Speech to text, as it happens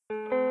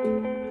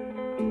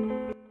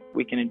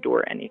we can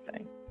endure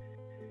anything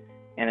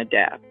and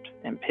adapt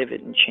and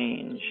pivot and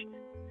change.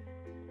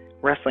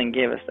 Wrestling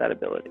gave us that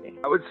ability.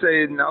 I would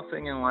say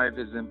nothing in life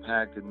has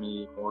impacted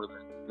me more than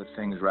the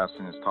things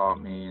wrestling has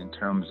taught me in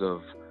terms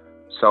of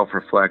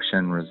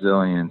self-reflection,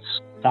 resilience.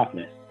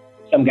 Toughness.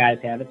 Some guys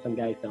have it, some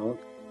guys don't.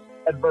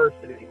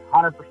 Adversity,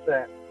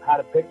 100%. How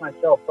to pick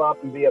myself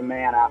up and be a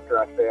man after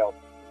I failed.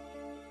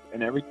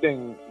 And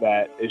everything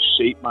that has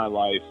shaped my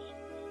life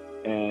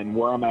and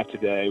where I'm at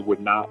today would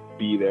not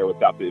be there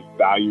without the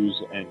values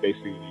and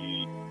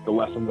basically the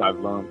lessons I've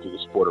learned through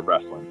the sport of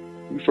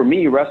wrestling. For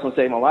me, wrestling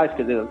saved my life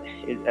because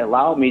it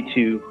allowed me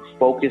to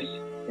focus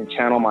and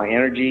channel my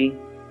energy.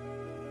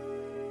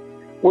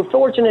 We're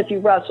fortunate if you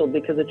wrestled,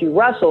 because if you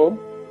wrestled,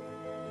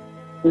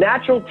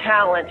 natural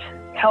talent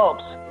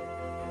helps,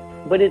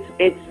 but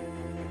it's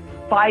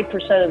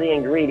 5% of the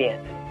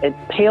ingredient. It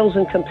pales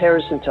in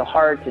comparison to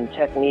heart and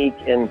technique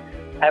and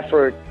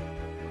effort.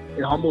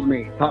 It humbled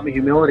me, taught me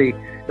humility.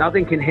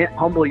 Nothing can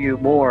humble you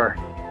more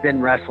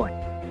than wrestling.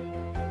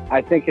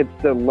 I think it's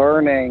the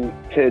learning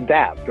to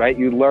adapt, right?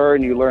 You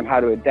learn how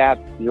to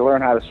adapt, you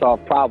learn how to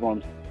solve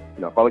problems.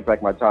 You know, if I look back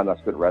at my time I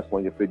spent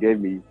wrestling, if it gave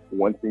me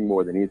one thing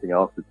more than anything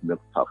else, it's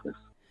mental toughness.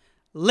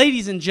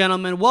 Ladies and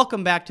gentlemen,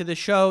 welcome back to the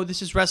show.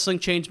 This is Wrestling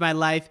Changed My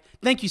Life.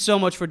 Thank you so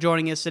much for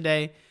joining us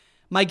today.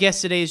 My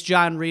guest today is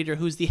John Reeder,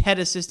 who's the head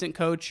assistant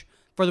coach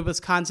for the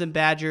Wisconsin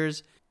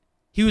Badgers.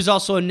 He was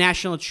also a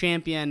national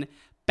champion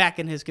back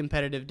in his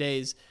competitive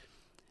days.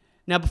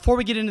 Now, before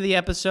we get into the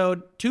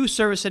episode, 2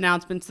 service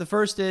announcements. The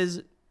first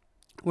is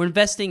we're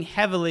investing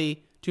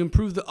heavily to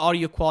improve the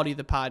audio quality of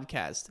the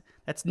podcast.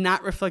 That's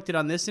not reflected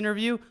on this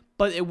interview,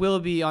 but it will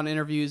be on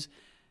interviews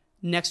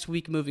next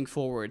week moving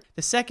forward.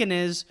 The second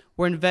is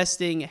we're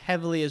investing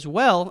heavily as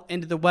well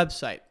into the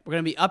website. We're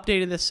going to be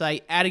updating the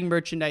site, adding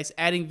merchandise,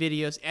 adding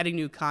videos, adding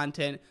new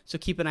content, so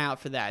keep an eye out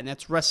for that. And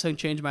that's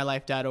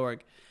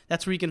WrestlingChangeMyLife.org.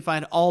 That's where you can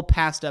find all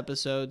past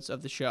episodes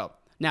of the show.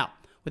 Now,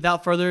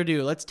 without further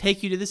ado, let's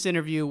take you to this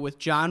interview with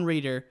John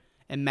Reeder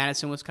in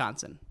Madison,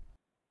 Wisconsin.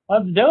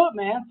 Let's do it,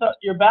 man. So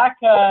you're back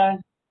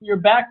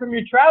from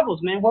your travels,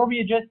 man. Where were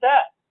you just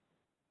at?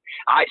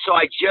 So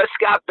I just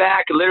got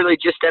back, literally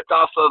just stepped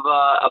off of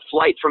a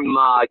flight from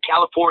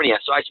California.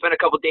 So I spent a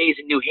couple days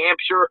in New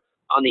Hampshire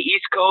on the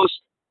East Coast,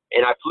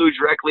 and I flew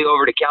directly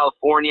over to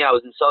California. I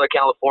was in Southern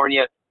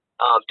California,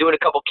 doing a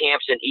couple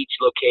camps in each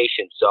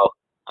location. So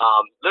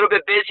a little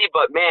bit busy,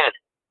 but man,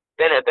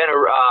 been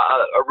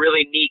a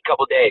really neat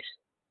couple days.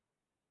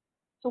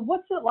 So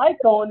what's it like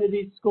going to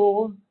these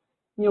schools,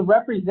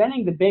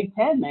 representing the Big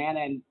Ten, man?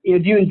 And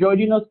do you enjoy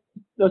doing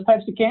those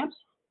types of camps?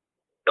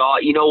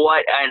 You know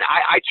what? And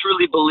I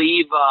truly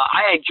believe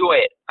I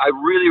enjoy it. I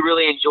really,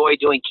 really enjoy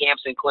doing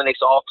camps and clinics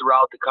all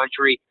throughout the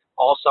country,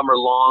 all summer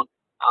long.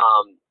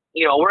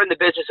 We're in the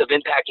business of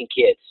impacting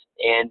kids,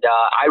 and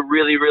I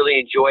really, really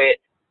enjoy it.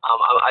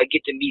 I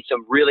get to meet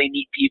some really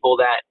neat people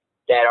that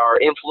are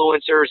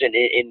influencers and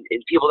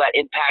people that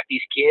impact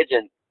these kids.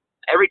 And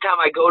every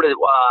time I go to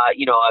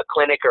a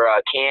clinic or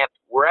a camp,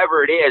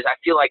 wherever it is, I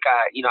feel like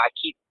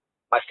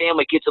my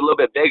family gets a little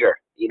bit bigger.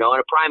 And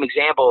a prime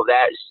example of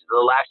that is the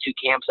last 2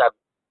 camps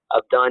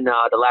I've done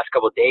the last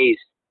couple of days.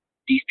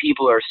 These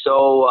people are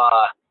so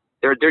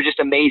they're just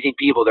amazing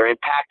people. They're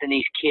impacting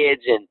these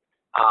kids, and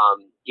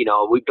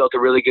we built a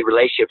really good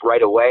relationship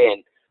right away.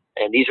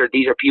 And these are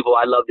people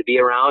I love to be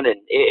around, and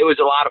it was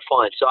a lot of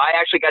fun. So I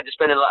actually got to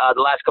spend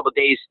the last couple of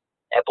days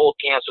at both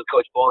camps with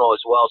Coach Bono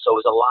as well. So it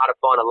was a lot of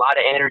fun, a lot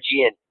of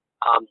energy, and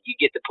you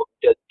get to put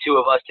the 2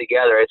 of us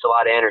together. It's a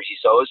lot of energy,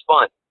 so it was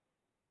fun.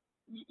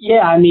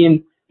 Yeah, I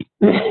mean,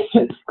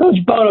 Coach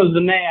Bono's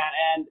the man,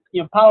 and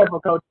powerful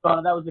Coach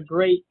Bono. That was a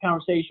great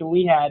conversation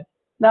we had.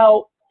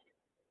 Now,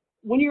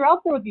 when you're out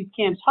there with these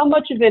camps, how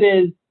much of it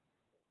is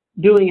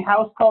doing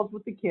house calls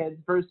with the kids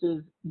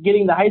versus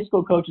getting the high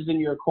school coaches in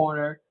your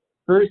corner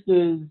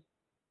versus,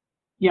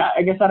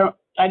 I guess I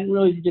didn't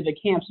realize you did the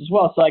camps as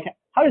well. So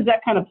how does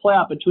that kind of play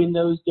out between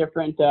those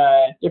different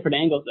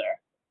angles there?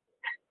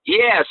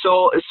 Yeah,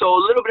 so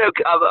a little bit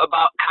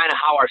about kind of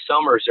how our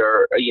summers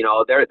are.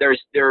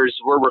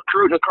 We're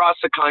recruiting across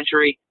the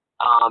country,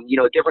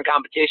 different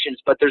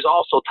competitions, but there's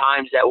also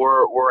times that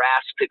we're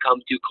asked to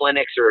come do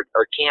clinics or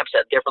camps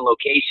at different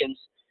locations,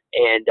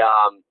 and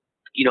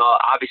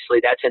obviously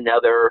that's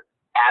another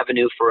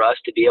avenue for us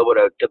to be able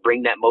to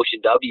bring that Motion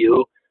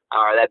W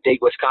or that big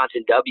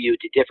Wisconsin W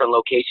to different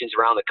locations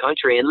around the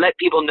country and let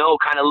people know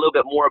kind of a little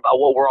bit more about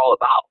what we're all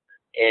about.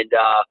 And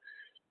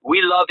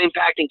we love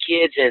impacting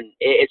kids, and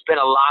it's been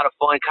a lot of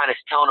fun kind of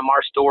telling them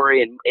our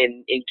story and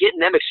getting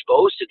them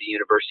exposed to the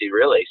university,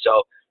 really.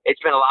 So it's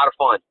been a lot of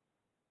fun.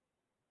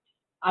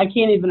 I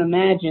can't even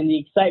imagine the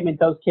excitement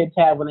those kids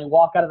have when they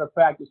walk out of a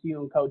practice, you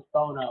and Coach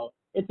Bono.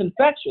 It's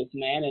infectious,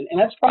 man, and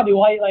that's probably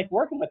why you like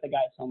working with the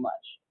guy so much.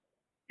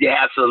 Yeah,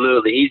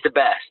 absolutely. He's the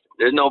best.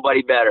 There's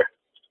nobody better.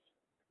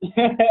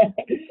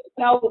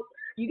 Now,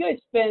 you guys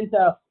spent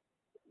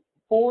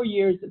 4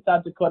 years at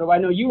South Dakota. Well,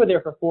 I know you were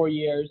there for 4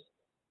 years.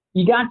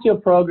 You got to a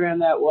program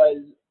that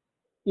was,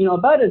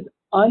 about as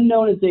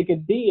unknown as they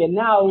could be. And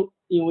now,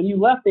 when you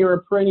left, they were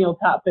a perennial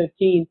top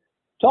 15.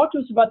 Talk to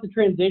us about the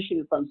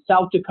transition from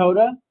South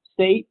Dakota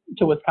State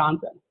to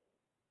Wisconsin.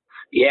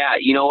 Yeah,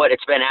 you know what?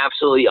 It's been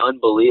absolutely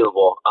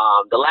unbelievable.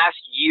 The last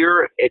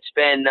year, it's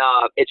been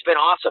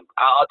awesome.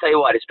 I'll tell you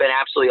what, it's been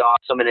absolutely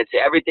awesome, and it's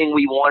everything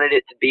we wanted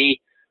it to be.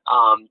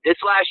 This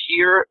last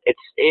year,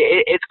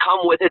 it's come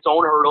with its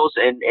own hurdles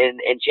and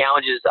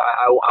challenges.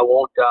 I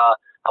won't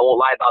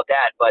lie about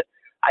that. But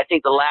I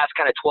think the last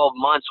kind of 12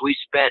 months, we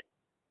spent,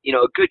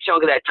 a good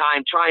chunk of that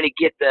time trying to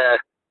get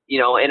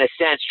in a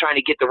sense, trying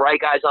to get the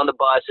right guys on the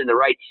bus and the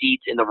right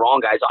seats and the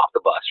wrong guys off the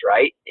bus,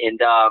 right? And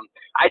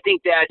I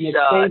think that's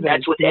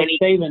with any.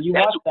 You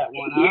watched that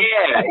one, huh?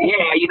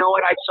 Yeah. You know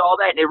what? I saw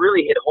that and it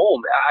really hit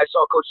home. I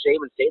saw Coach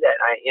Saban say that.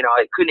 And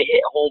I couldn't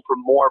hit home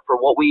for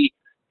what we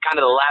kind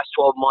of the last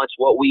 12 months,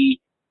 what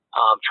we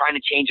trying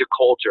to change a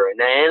culture. And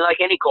then, like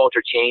any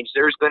culture change,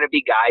 there's going to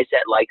be guys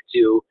that like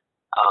to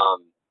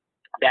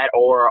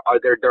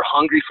they're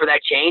hungry for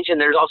that change, and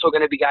there's also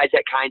going to be guys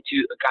that kind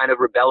of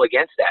rebel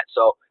against that.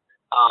 So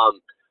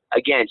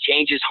again,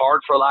 change is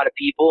hard for a lot of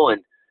people,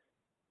 and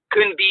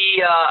couldn't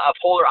be a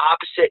polar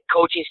opposite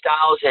coaching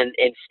styles and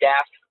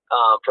staff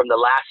from the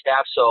last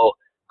staff. So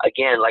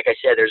again, like I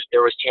said,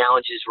 there was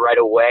challenges right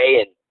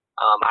away, and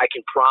I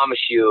can promise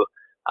you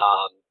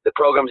the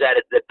program's at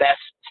the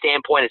best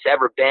standpoint it's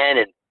ever been,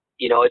 and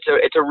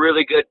it's a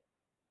really good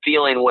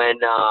feeling when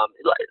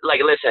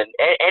listen,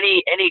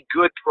 any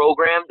good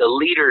program, the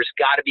leaders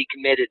got to be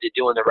committed to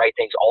doing the right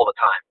things all the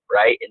time,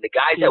 right? And the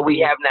guys that we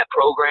have in that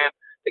program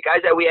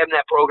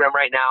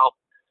right now,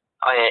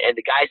 and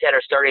the guys that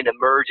are starting to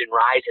merge and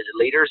rise as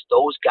leaders,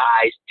 those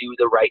guys do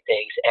the right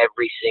things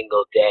every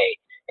single day,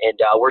 and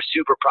we're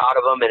super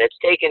proud of them. And it's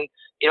taken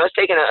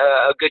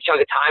a good chunk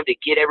of time to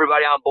get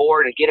everybody on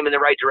board and get them in the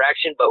right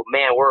direction, but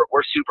man,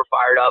 we're super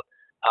fired up.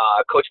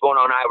 Coach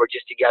Bono and I were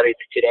just together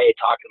today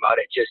talking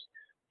about it, just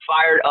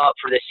fired up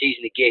for this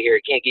season to get here.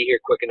 It can't get here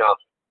quick enough.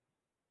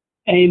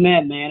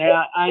 Amen, man. And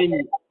I'm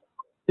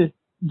just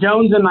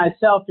Jones and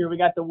myself here. We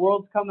got the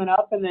Worlds coming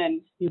up, and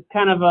then it's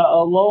kind of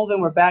a lull.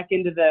 Then we're back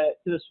into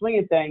the swing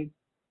of things.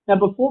 Now,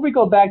 before we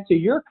go back to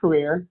your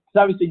career,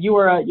 because obviously you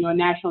were a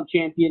national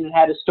champion and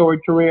had a storied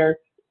career.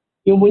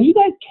 When you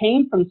guys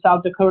came from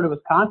South Dakota to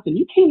Wisconsin,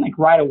 you came like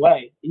right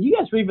away, and you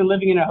guys were even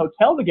living in a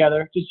hotel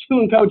together, just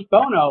you and Coach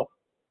Bono.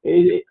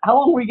 How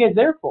long were you guys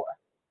there for?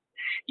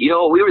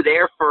 We were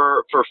there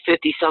for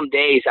 50-some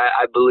days,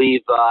 I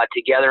believe,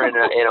 together in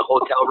a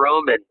hotel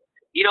room. And,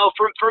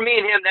 for me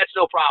and him, that's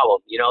no problem.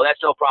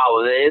 That's no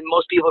problem. And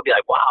most people would be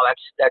like, wow,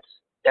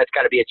 that's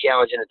got to be a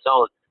challenge in its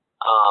own.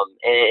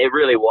 And it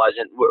really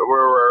wasn't.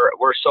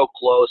 We're so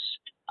close.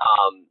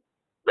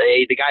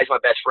 The guy's my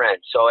best friend.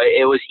 So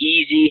it was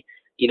easy.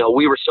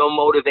 We were so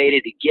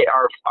motivated to get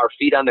our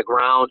feet on the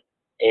ground,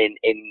 and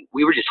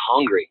we were just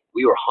hungry.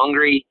 We were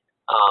hungry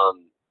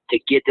to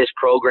get this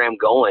program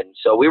going.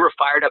 So we were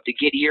fired up to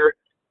get here.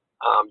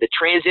 The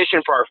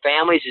transition for our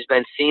families has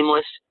been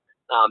seamless.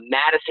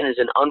 Madison is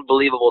an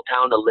unbelievable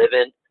town to live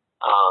in.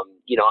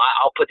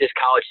 I'll put this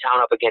college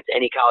town up against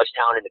any college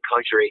town in the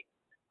country.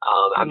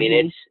 I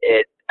mean,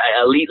 it's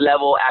elite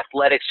level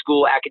athletic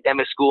school,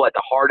 academic school at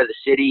the heart of the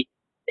city.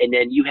 And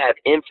then you have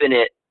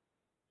infinite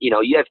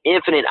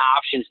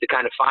options to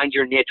kind of find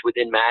your niche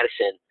within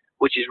Madison,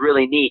 which is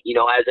really neat.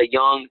 As a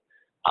young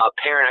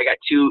parent, I got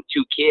two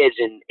kids,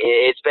 and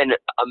it's been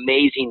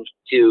amazing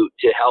to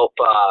help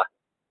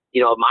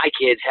my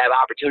kids have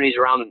opportunities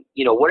around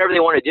whatever they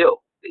want to do.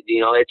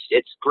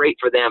 It's great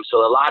for them. So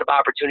a lot of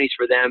opportunities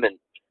for them, and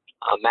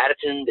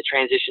Madison, the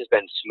transition's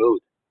been smooth.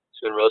 It's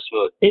been real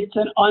smooth. It's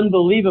an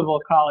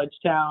unbelievable college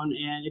town,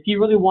 and if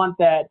you really want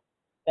that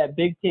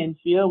Big Ten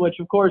feel, which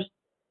of course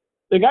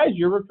the guys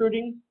you're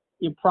recruiting,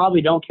 you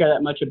probably don't care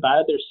that much about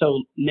it. They're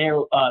so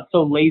narrow,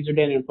 so lasered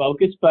in and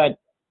focused, but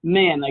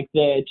man, like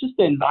the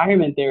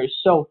environment there is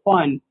so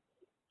fun.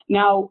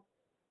 Now,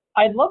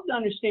 I'd love to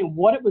understand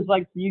what it was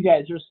like for you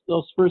guys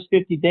those first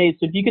 50 days.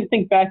 So if you can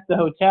think back to the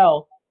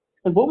hotel,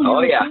 like what was your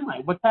routine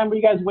like? What time were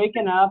you guys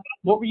waking up?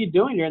 What were you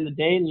doing during the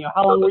day? And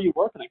how long were you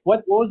working? Like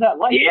what was that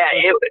like? Yeah,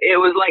 it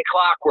was like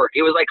clockwork.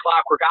 It was like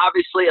clockwork.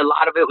 Obviously, a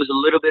lot of it was a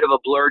little bit of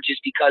a blur just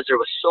because there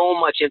was so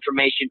much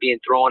information being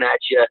thrown at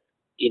you.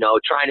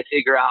 Trying to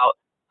figure out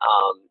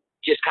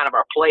just kind of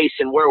our place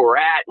and where we're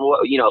at, and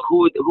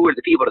who are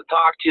the people to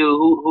talk to,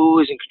 who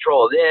is in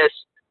control of this,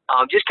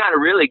 just kind of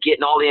really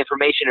getting all the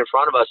information in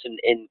front of us and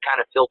kind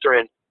of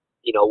filtering,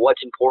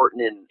 what's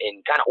important and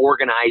kind of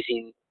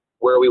organizing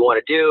where we want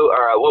to do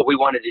or what we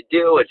wanted to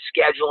do and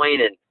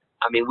scheduling. And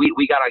I mean,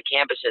 we got on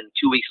campus and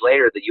 2 weeks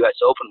later, the U.S.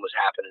 Open was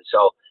happening.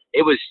 So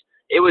it was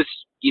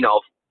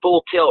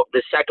full tilt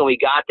the second we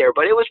got there,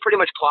 but it was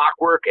pretty much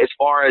clockwork as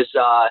far as,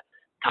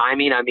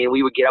 timing. I mean,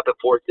 we would get up at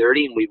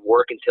 4:30 and we'd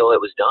work until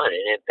it was done.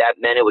 And if that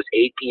meant it was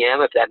 8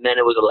 p.m., if that meant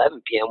it was 11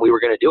 p.m., we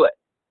were going to do it,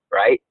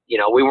 right?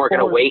 We weren't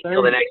going to wait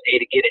until the next day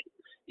to get it.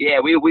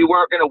 Yeah, we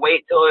weren't going to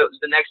wait until it was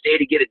the next day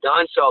to get it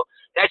done. So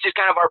that's just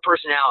kind of our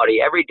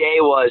personality. Every day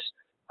was,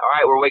 all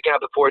right, we're waking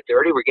up at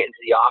 4:30, we're getting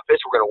to the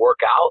office, we're going to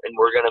work out, and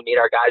we're going to meet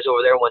our guys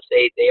over there once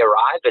they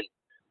arrive, and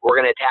we're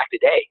going to attack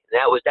the day. And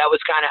that was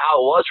kind of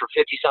how it was for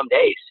 50-some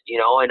days,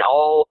 and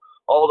all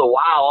all the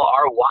while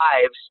our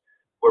wives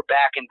were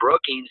back in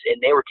Brookings,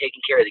 and they were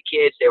taking care of the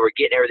kids. They were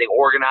getting everything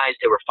organized.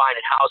 They were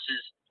finding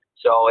houses.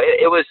 So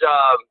it was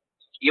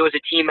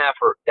a team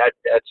effort.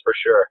 That's for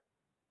sure.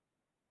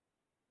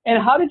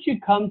 And how did you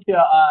come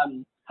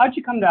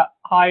to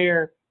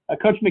hire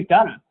Coach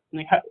McDonough?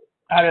 Like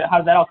how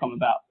did that all come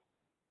about?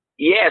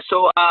 Yeah,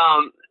 so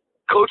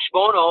Coach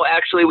Bono,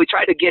 actually, we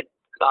tried to get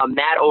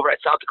Matt over at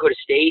South Dakota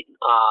State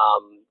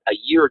a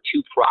year or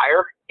two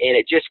prior, and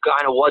it just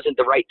kind of wasn't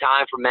the right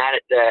time for Matt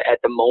at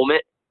the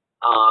moment.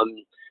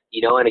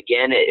 And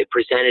again, it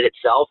presented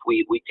itself.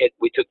 We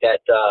took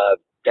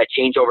that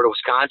change over to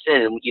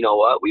Wisconsin, and you know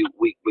what?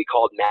 We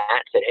called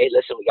Matt and said, hey,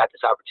 listen, we got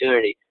this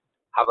opportunity.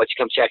 How about you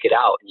come check it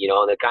out? And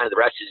the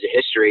rest is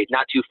history.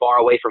 Not too far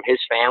away from his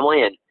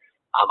family, and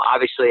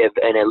obviously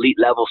an elite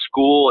level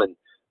school, and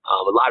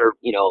a lot of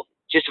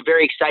just a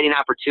very exciting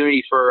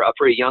opportunity for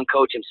a young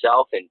coach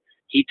himself. And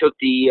he took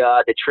the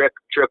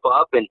trip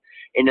up, and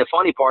the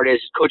funny part is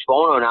Coach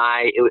Bono and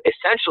I,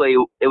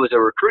 it was a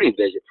recruiting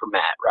visit for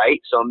Matt,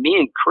 right? So me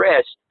and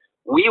Chris,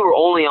 we were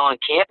only on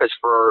campus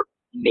for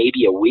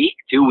maybe a week,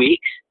 2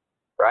 weeks,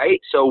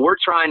 right? So we're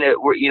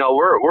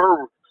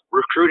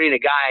recruiting a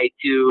guy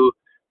to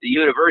the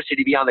university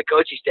to be on the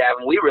coaching staff,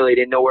 and we really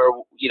didn't know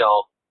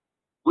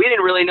we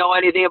didn't really know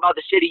anything about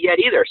the city yet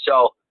either.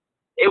 So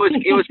it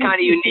was kind of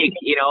unique,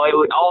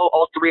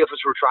 all three of us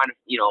were trying to,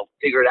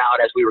 figure it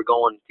out as we were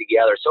going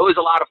together. So it was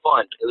a lot of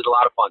fun.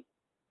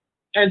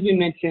 As you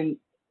mentioned,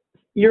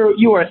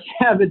 you are a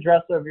savage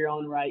wrestler of your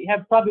own right. You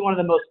have probably one of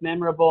the most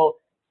memorable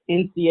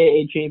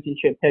NCAA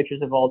championship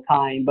pictures of all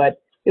time.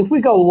 But if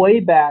we go way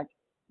back,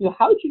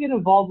 how did you get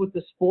involved with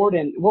the sport,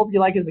 and what were you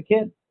like as a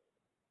kid?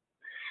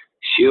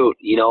 Shoot,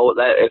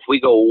 if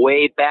we go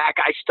way back,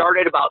 I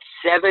started about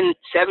 7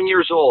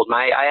 years old.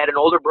 I had an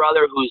older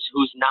brother who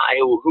was 9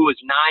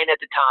 at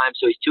the time,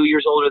 so he's 2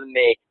 years older than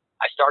me.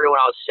 I started when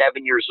I was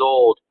 7 years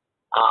old.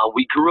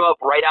 We grew up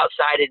right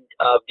outside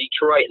of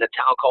Detroit in a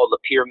town called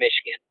Lapeer,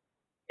 Michigan.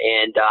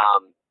 And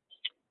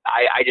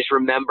I just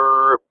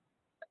remember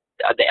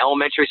the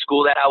elementary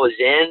school that I was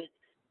in,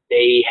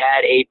 they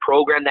had a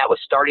program that was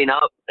starting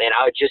up, and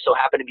I just so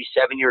happened to be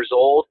 7 years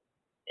old.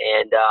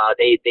 And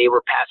they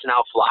were passing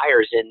out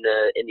flyers in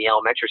the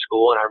elementary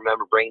school, and I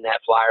remember bringing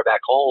that flyer back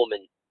home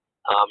and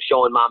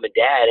showing Mom and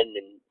Dad, and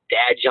then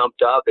Dad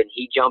jumped up and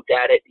he jumped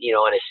at it, in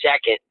a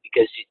second,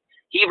 because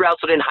he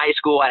wrestled in high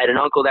school. I had an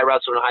uncle that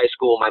wrestled in high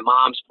school. My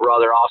mom's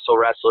brother also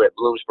wrestled at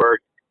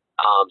Bloomsburg.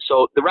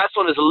 So the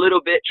wrestling is a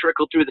little bit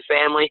trickled through the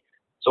family.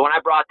 So when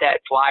I brought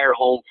that flyer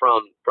home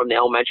from the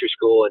elementary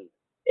school, and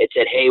it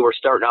said, hey, we're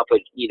starting up a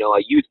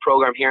youth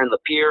program here in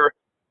Lapeer.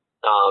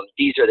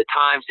 These are the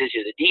times, these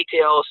are the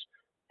details.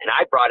 And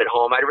I brought it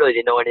home. I really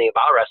didn't know anything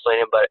about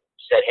wrestling, but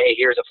said, hey,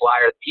 here's a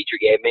flyer the teacher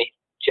gave me.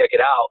 Check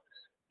it out.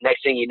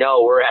 Next thing you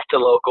know, we're at the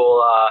local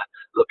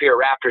Lapeer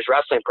Raptors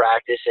wrestling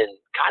practice, and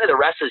kind of the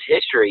rest is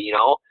history.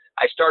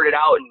 I started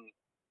out in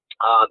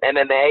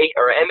MMA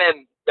or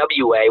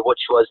MMWA,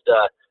 which was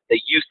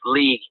the youth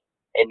league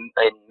in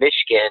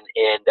Michigan,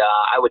 and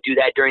I would do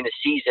that during the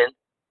season.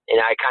 And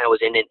I kind of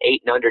was in an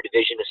 8 and under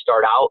division to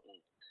start out. And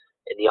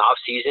in the off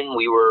season,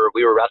 we were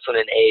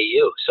wrestling in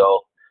AAU.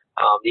 So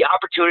the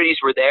opportunities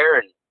were there,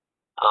 and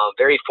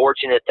very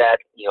fortunate that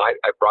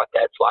I brought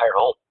that flyer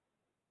home.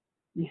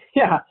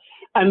 Yeah,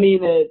 I mean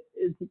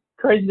it's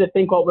crazy to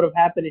think what would have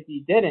happened if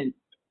you didn't.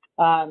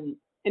 And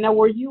now,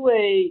 were you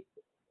a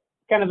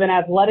kind of an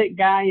athletic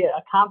guy,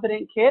 a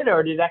confident kid,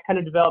 or did that kind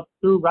of develop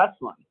through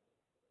wrestling?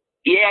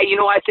 Yeah,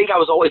 I think I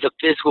was always a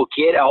physical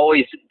kid. I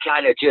always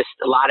kind of just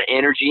a lot of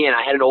energy, and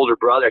I had an older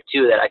brother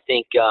too that I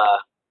think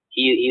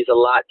he's a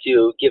lot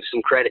to give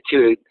some credit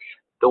to.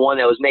 The one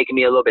that was making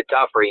me a little bit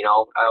tougher,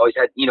 I always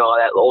had, how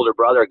that older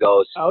brother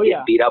goes,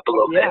 beat up a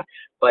little bit.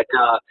 But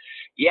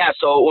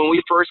so when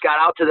we first got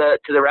out to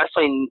the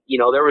wrestling,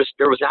 there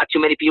was not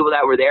too many people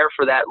that were there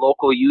for that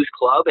local youth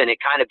club, and it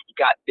kind of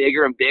got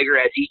bigger and bigger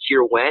as each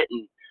year went.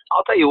 And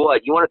I'll tell you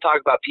what, you want to talk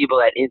about people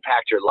that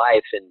impact your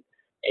life and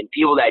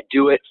people that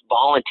do it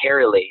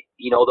voluntarily.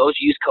 Those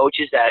youth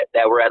coaches that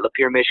were at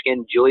Lapeer,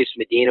 Michigan, Julius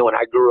Medina when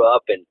I grew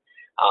up, and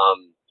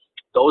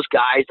those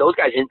guys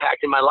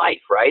impacted my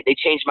life, right? They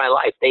changed my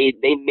life. They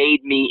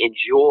made me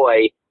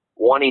enjoy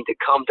wanting to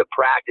come to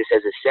practice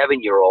as a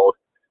 7-year-old,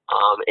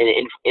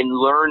 and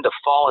learn to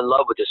fall in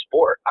love with the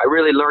sport. I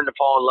really learned to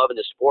fall in love in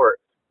the sport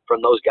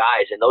from those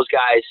guys, and those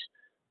guys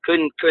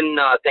couldn't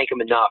thank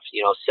them enough.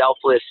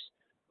 Selfless,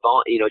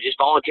 just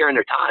volunteering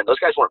their time. Those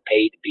guys weren't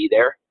paid to be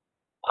there.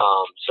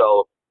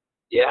 So,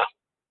 yeah.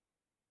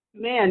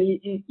 Man,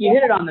 you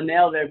hit it on the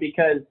nail there,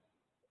 because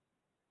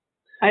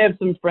I have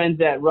some friends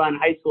that run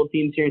high school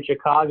teams here in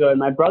Chicago, and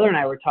my brother and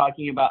I were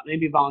talking about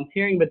maybe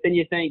volunteering, but then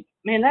you think,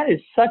 man, that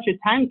is such a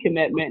time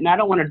commitment, and I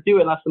don't want to do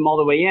it unless I'm all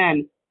the way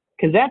in,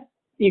 because that's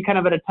kind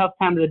of at a tough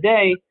time of the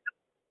day,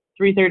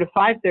 3:30 to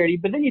 5:30.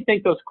 But then you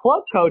think those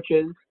club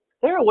coaches,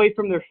 they're away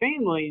from their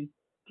families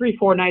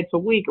 3-4 nights a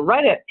week,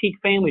 right at peak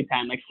family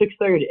time, like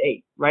 6:30 to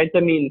 8, right? I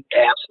mean,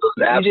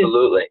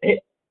 absolutely.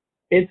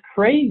 it's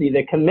crazy,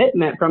 the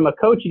commitment from a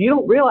coach. You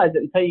don't realize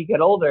it until you get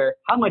older,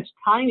 how much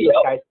time these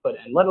guys put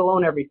in, let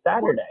alone every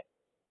Saturday.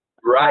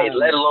 Right,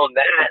 let alone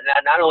that.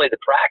 Not only the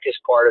practice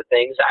part of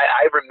things,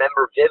 I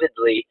remember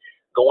vividly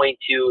going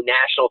to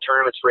national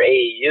tournaments for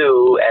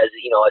AAU as, a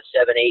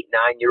 7, 8,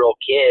 9-year-old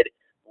kid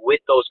with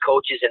those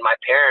coaches and my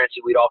parents.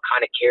 We'd all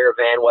kind of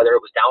caravan, whether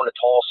it was down to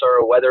Tulsa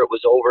or whether it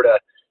was over to,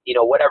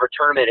 whatever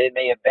tournament it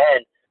may have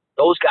been.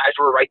 Those guys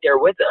were right there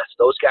with us.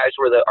 Those guys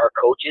were our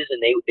coaches,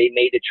 and they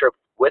made the trip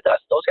with us.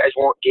 Those guys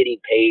weren't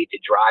getting paid to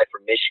drive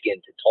from Michigan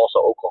to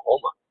Tulsa,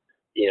 Oklahoma.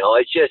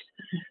 It's just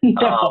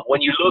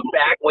when you look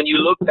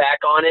back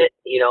on it,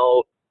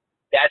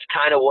 that's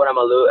kind of what I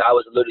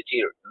was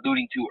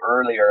alluding to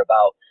earlier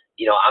about.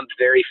 I'm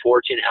very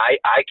fortunate.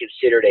 I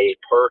considered a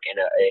perk and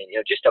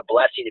just a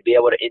blessing to be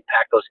able to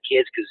impact those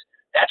kids, because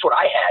that's what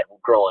I had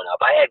growing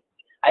up. I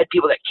had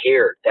people that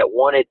cared, that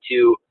wanted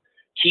to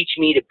teach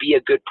me to be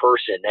a good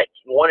person, that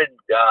wanted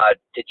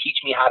to teach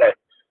me how to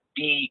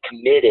be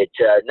committed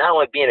to not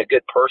only being a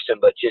good person,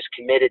 but just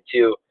committed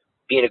to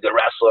being a good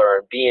wrestler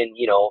and being,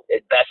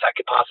 as best I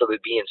could possibly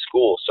be in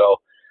school. So,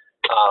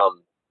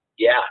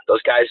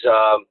 those guys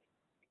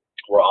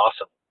were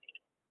awesome.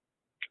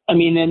 I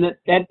mean, and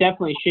that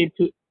definitely shaped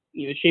who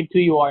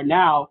you are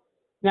now.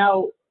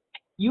 Now,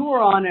 you were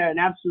on an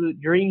absolute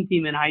dream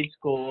team in high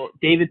school,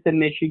 Davidson,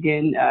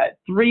 Michigan,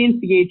 3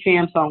 NCAA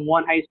champs on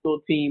 1 high school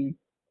team,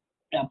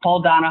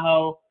 Paul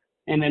Donahoe,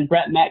 and then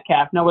Brett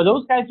Metcalf. Now, were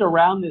those guys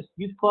around this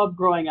youth club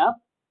growing up?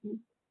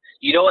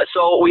 You know what?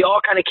 So we all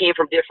kind of came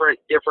from different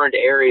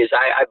areas.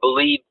 I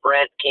believe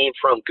Brent came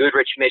from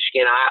Goodrich,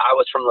 Michigan. I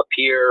was from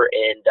Lapeer,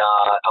 and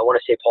I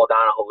want to say Paul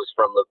Donahoe was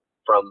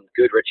from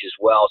Goodrich as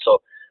well. So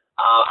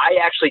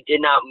I actually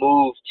did not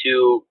move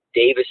to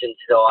Davis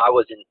until I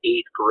was in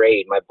 8th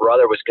grade. My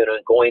brother was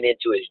going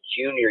into his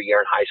junior year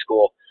in high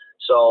school.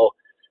 So,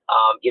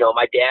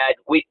 my dad,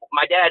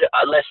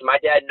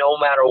 no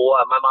matter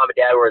what, my mom and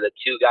dad were the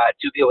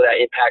two people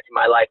that impacted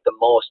my life the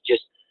most.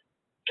 Just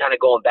kind of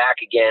going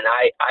back again,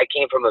 I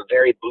came from a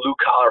very blue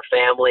collar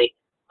family.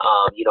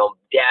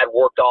 Dad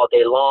worked all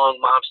day long.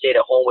 Mom stayed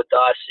at home with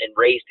us and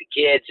raised the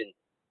kids, and,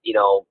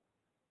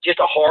 just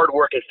a hard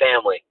working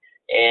family.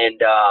 And,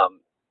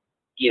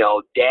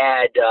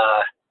 Dad,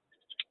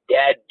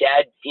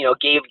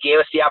 gave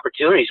us the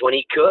opportunities when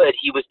he could.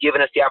 He was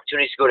giving us the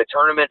opportunities to go to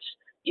tournaments.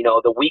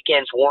 The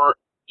weekends weren't,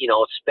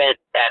 spent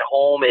at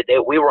home.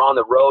 We were on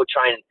the road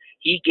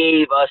he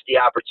gave us the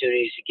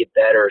opportunities to get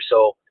better.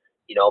 So,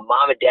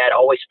 Mom and Dad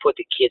always put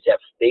the kids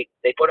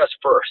they put us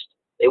first.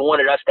 They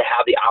wanted us to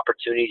have the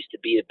opportunities to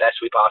be the best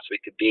we possibly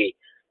could be.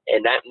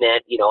 And that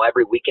meant,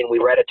 every weekend we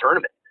were at a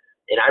tournament.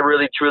 And I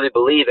really, truly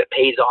believe it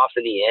pays off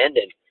in the end.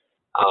 And,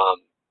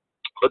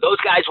 but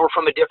those guys were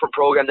from a different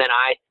program than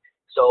I.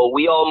 So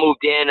we all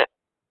moved in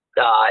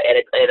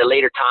at a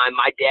later time.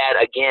 My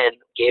dad, again,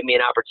 gave me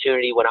an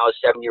opportunity when I was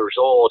 7 years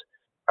old,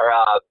 or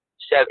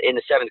in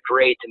the 7th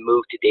grade, to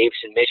move to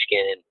Davidson,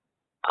 Michigan. And,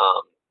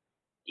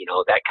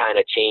 that kind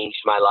of changed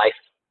my life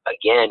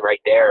again right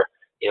there.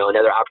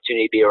 Another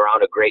opportunity to be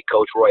around a great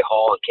coach, Roy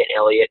Hall and Kent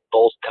Elliott,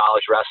 both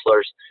college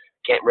wrestlers.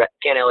 Kent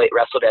Elliott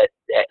wrestled at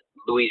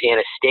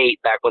Louisiana State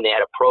back when they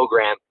had a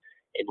program,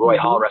 and Roy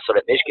Hall wrestled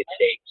at Michigan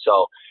State.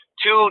 So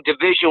 2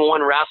 Division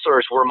I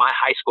wrestlers were my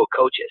high school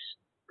coaches,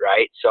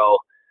 right? So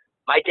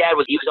my dad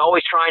was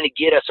always trying to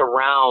get us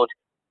around.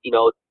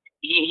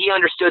 He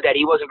understood that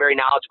he wasn't very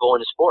knowledgeable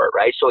in the sport,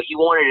 right? So he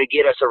wanted to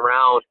get us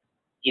around,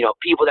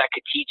 people that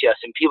could teach us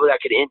and people that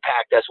could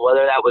impact us,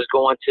 whether that was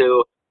going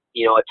to,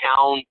 a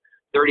town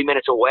 30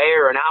 minutes away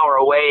or an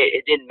hour away.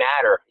 It didn't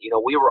matter.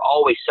 We were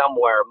always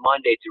somewhere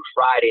Monday through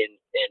Friday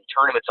and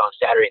tournaments on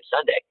Saturday and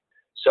Sunday.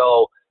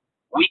 So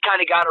we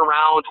kind of got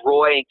around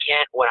Roy and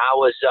Kent when I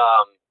was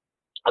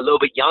a little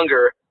bit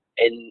younger,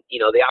 and,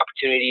 the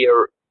opportunity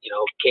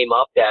came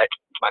up that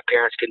my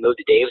parents could move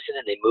to Davidson,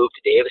 and they moved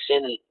to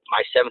Davidson in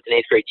my 7th and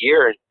 8th grade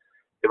year, and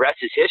the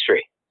rest is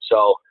history.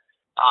 So,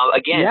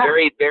 again,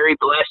 very, very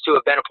blessed to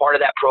have been a part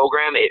of that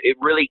program. It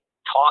really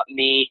taught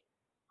me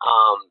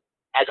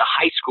as a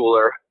high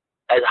schooler,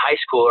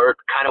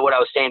 kind of what I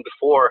was saying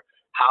before,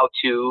 how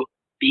to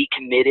be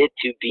committed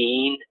to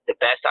being the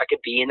best I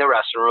could be in the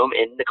wrestling room,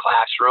 in the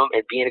classroom,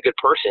 and being a good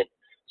person.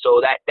 So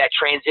that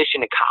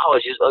transition to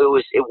college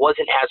it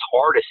wasn't as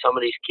hard as some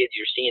of these kids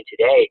you're seeing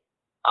today.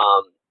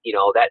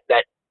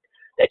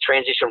 That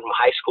transition from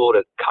high school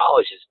to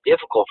college is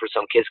difficult for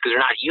some kids because they're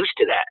not used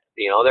to that.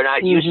 They're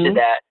not used to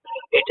that.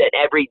 It's an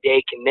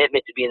everyday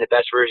commitment to being the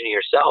best version of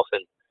yourself.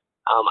 And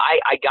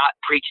I got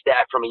preached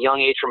that from a young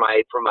age from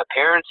my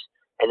parents,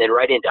 and then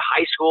right into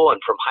high school, and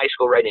from high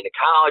school right into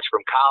college,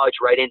 from college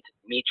right into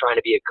me trying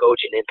to be a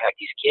coach and impact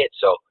these kids.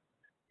 So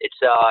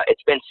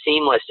it's been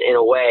seamless in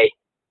a way.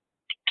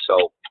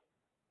 So,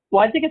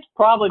 well, I think it's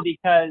probably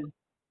because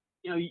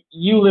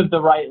you live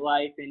the right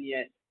life, and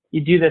yet you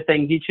do the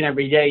things each and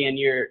every day. And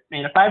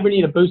if I ever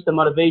need a boost of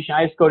motivation,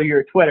 I just go to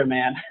your Twitter,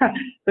 man.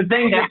 The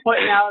things you're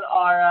putting out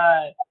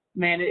are,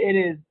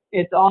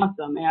 it's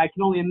awesome, and I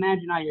can only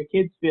imagine how your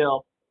kids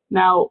feel.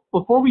 Now,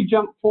 before we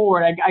jump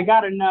forward, I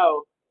got to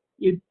know,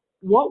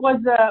 what was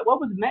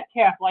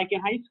Metcalf like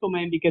in high school,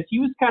 man? Because he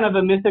was kind of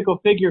a mythical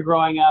figure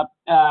growing up,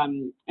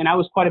 and I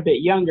was quite a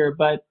bit younger.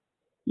 But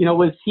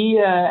was he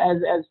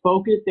as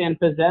focused and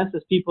possessed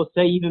as people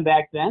say even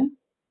back then?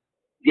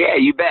 Yeah,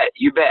 you bet.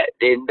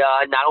 And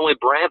not only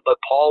Brent, but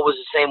Paul was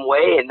the same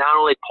way. And not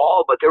only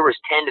Paul, but there was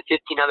 10 to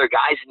 15 other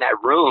guys in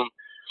that room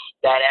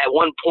that at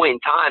one point in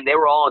time, they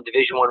were all in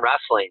Division I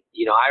wrestling.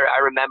 I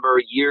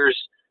remember years,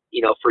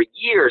 for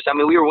years. I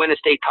mean, we were winning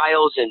state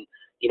titles, and,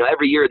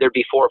 every year there'd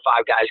be 4 or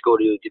 5 guys go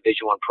to a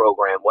Division I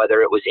program,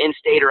 whether it was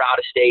in-state or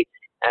out-of-state.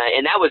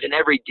 And that was an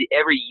every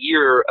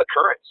year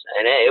occurrence.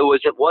 And it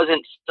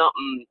wasn't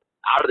something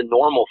out of the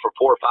normal for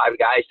 4 or 5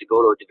 guys to go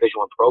to a Division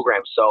I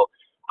program. So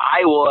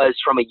I was,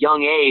 from a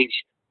young age,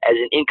 as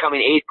an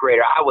incoming 8th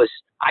grader,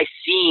 I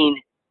seen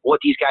what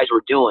these guys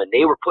were doing.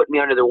 They were putting me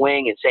under their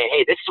wing and saying,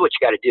 hey, this is what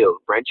you got to do,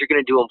 Brent. You're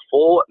going to do them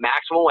full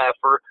maximum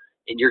effort,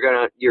 and you're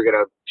gonna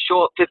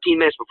show up 15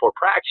 minutes before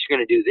practice. You're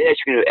going to do this.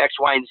 You're going to do X,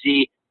 Y, and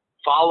Z.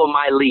 Follow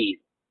my lead.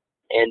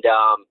 And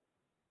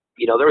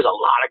there was a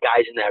lot of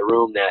guys in that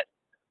room that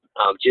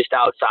just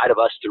outside of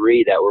us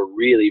 3 that were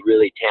really,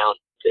 really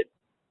talented.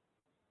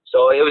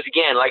 So it was,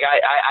 again, like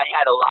I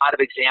had a lot of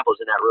examples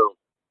in that room.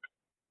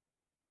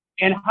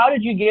 And how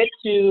did you get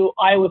to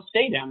Iowa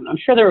State? I'm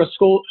sure there were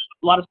a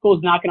lot of schools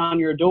knocking on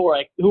your door.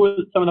 Like, who were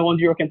some of the ones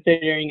you were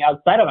considering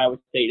outside of Iowa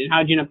State, and how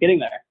did you end up getting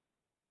there?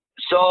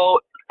 So,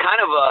 kind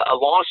of a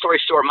long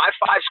story short, my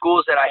 5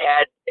 schools that I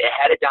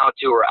had it down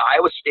to were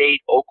Iowa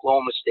State,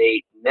 Oklahoma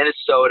State,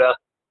 Minnesota,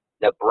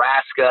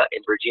 Nebraska,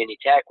 and Virginia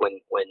Tech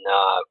when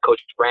Coach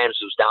Brands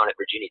was down at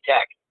Virginia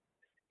Tech.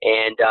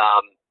 And,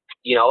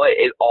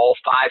 all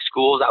 5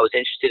 schools, I was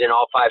interested in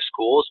all 5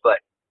 schools, but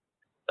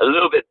a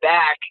little bit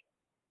back,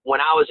 when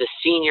I was a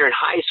senior in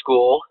high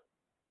school,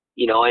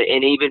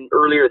 and even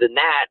earlier than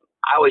that,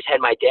 I always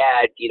had my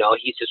dad,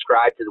 he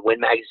subscribed to the Win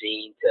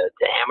magazine,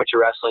 to Amateur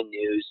Wrestling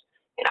News,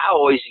 and I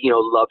always,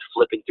 loved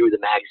flipping through the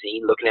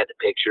magazine, looking at the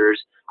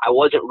pictures. I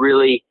wasn't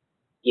really,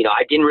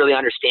 I didn't really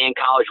understand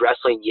college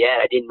wrestling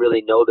yet. I didn't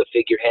really know the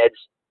figureheads.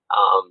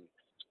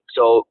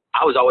 So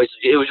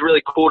it was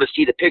really cool to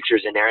see the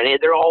pictures in there,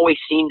 and there always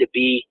seemed to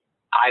be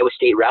Iowa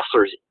State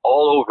wrestlers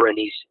all over in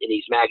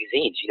these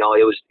magazines.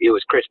 It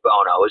was Chris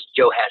Bono, it was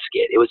Joe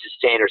Heskett, it was the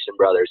Sanderson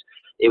brothers,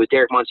 it was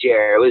Derek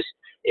Monsier, it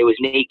was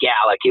Nate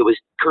Gallick, it was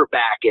Kurt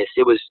Backus,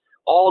 it was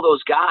all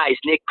those guys,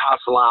 Nick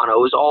Castellano,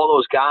 it was all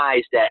those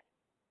guys that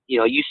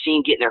you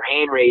seen getting their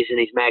hand raised in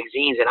these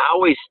magazines, and I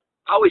always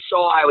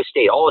saw Iowa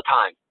State all the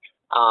time.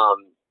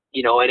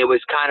 And it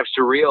was kind of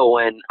surreal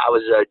when I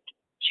was a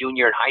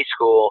junior in high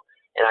school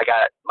and I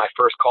got my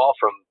first call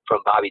from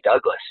Bobby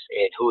Douglas,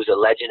 and who was a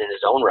legend in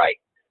his own right.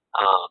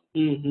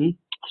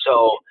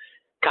 So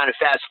kind of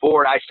fast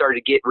forward, I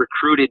started to get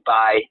recruited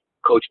by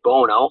Coach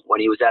Bono when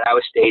he was at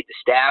Iowa State. The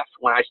staff,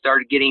 when I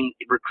started getting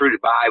recruited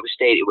by Iowa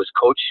State, it was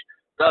Coach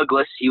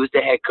Douglas. He was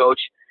the head coach,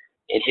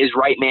 and his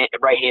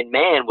right-hand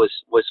man was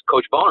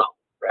Coach Bono,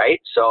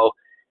 right? So,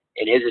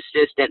 and his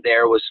assistant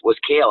there was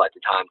Kale at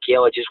the time.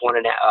 Kale had just won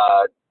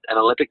an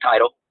Olympic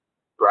title,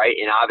 right?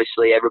 And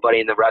obviously everybody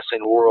in the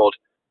wrestling world,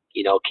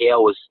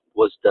 Kale was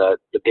the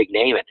big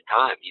name at the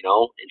time,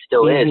 and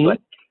still is. But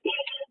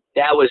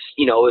that was,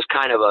 it was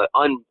kind of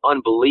an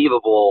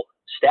unbelievable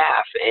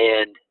staff.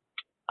 And,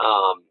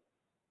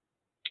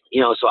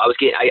 so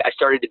I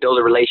started to build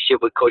a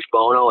relationship with Coach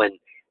Bono. And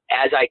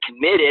as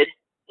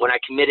when I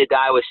committed to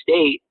Iowa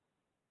State,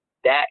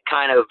 that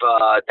kind of,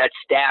 that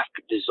staff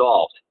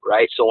dissolved,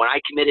 right? So when I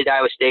committed to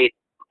Iowa State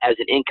as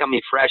an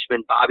incoming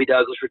freshman, Bobby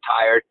Douglas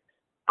retired.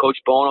 Coach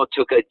Bono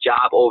took a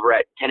job over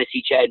at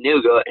Tennessee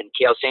Chattanooga, and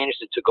Cale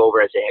Sanderson took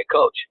over as the head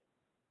coach,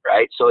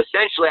 right? So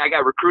essentially, I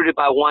got recruited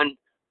by one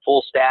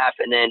full staff,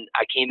 and then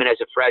I came in as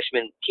a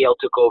freshman. Cale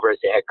took over as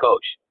the head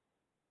coach.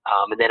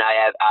 And then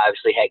I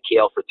obviously had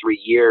Cale for 3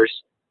 years.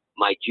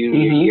 My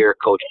junior year,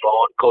 Coach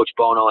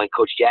Bono and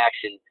Coach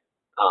Jackson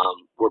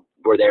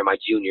were there my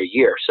junior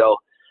year. So,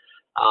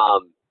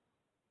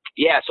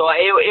 so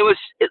it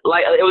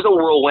was a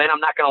whirlwind. I'm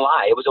not going to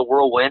lie. It was a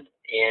whirlwind.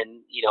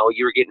 And,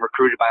 you were getting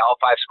recruited by all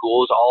 5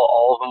 schools.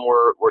 All of them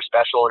were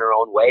special in their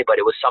own way, but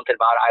it was something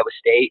about Iowa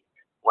State.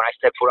 When I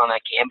stepped foot on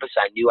that campus,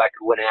 I knew I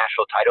could win a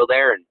national title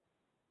there. And,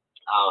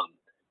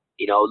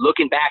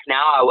 looking back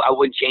now, I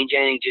wouldn't change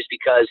anything just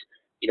because,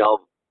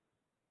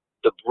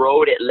 the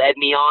road it led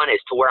me on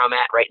is to where I'm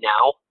at right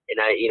now. And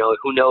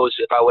who knows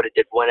if I would have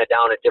went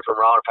down a different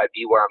route, if I'd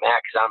be where I'm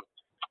at, because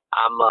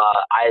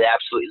I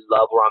absolutely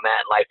love where I'm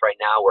at in life right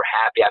now. We're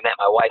happy. I met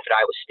my wife at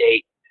Iowa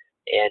State,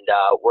 and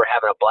we're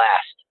having a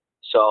blast.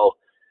 So,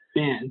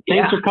 man,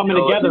 things are coming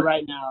together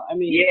right now. I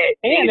mean,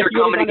 things are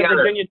coming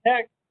together. Virginia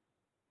Tech,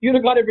 you'd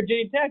have gone to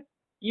Virginia Tech,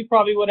 you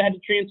probably would have had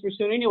to transfer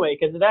soon anyway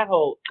because of that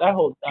whole. So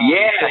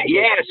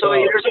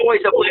there's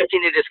always a blessing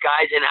in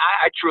disguise, and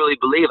I truly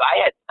believe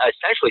I had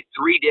essentially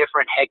 3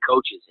 different head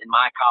coaches in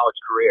my college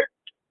career.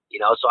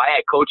 So I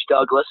had Coach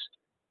Douglas,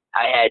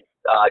 I had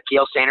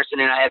Cale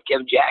Sanderson, and I had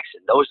Kevin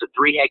Jackson. Those are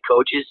 3 head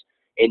coaches,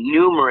 and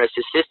numerous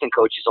assistant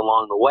coaches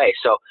along the way.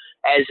 So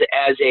as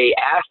a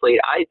athlete,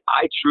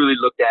 I truly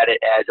looked at it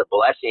as a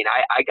blessing.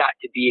 I got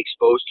to be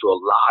exposed to a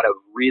lot of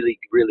really,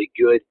 really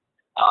good,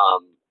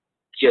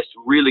 just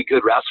really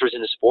good wrestlers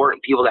in the sport,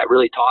 and people that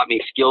really taught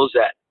me skills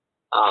that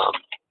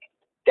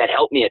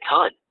helped me a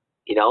ton,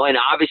 you know. And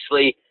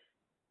obviously,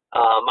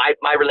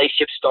 my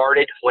relationship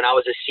started when I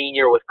was a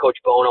senior with Coach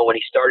Bono, when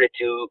he started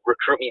to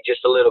recruit me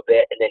just a little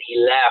bit, and then he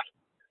left.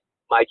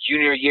 My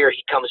junior year,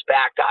 he comes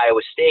back to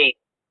Iowa State,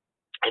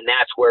 and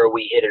that's where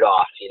we hit it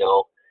off, you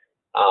know.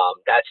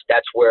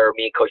 That's where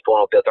me and Coach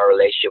Bono built our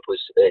relationship.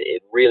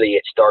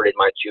 It started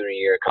my junior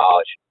year in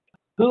college.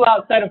 Who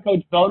outside of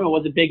Coach Bono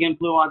was a big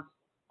influence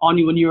on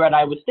you when you were at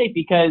Iowa State?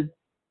 Because,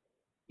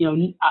 you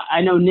know,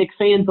 I know Nick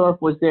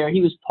Fanthorpe was there. He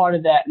was part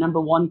of that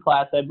 #1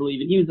 class, I believe,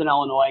 and he was an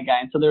Illinois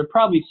guy. And so there were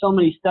probably so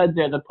many studs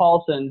there, the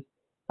Paulsons.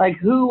 Like,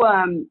 who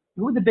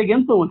were the big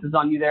influences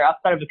on you there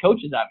outside of the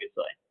coaches,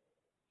 obviously?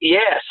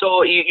 Yeah,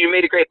 so you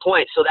made a great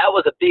point. So that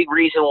was a big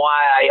reason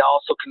why I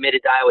also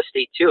committed to Iowa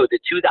State too.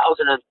 The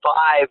 2005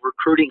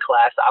 recruiting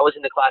class, I was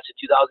in the class of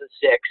 2006.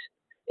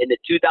 In the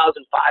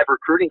 2005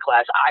 recruiting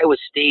class, Iowa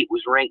State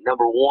was ranked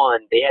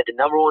 #1. They had the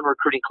 #1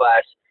 recruiting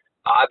class.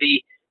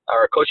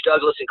 Coach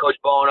Douglas and Coach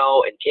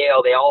Bono and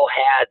Kale, they all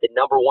had the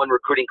 #1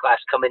 recruiting class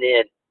coming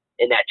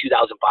in that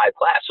 2005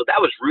 class. So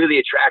that was really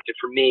attractive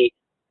for me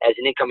as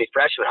an incoming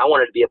freshman. I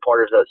wanted to be a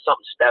part of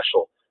something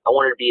special. I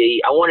wanted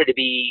to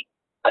be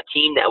a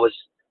team that was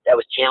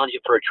challenging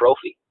for a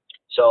trophy.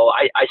 So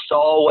I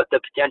saw what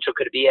the potential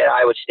could be at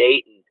Iowa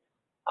State, and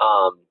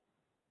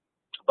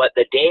but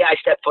the day I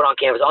stepped foot on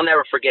campus, I'll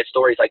never forget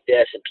stories like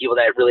this and people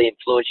that really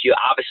influenced you.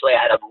 Obviously,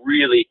 I had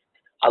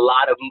a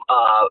lot of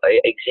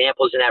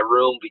examples in that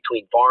room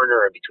between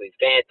Varner and between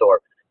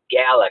Fanthorpe,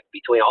 Gallick,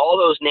 between all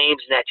those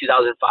names in that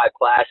 2005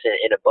 class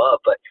and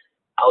above. But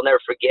I'll never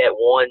forget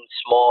one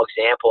small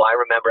example. I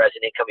remember as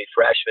an incoming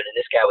freshman, and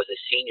this guy was a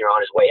senior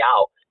on his way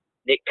out,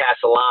 Nick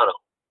Castellano.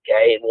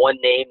 Okay, and one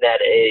name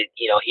that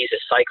he's a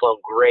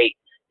Cyclone great.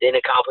 Didn't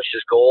accomplish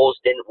his goals.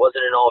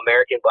 Wasn't an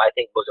All-American, but I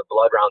think was a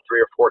blood round 3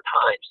 or 4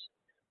 times.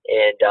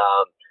 And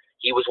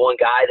he was one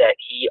guy that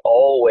he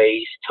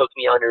always took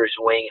me under his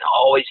wing and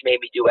always made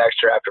me do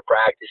extra after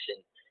practice.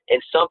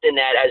 And something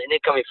that as an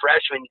incoming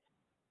freshman,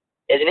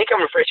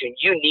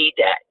 you need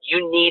that.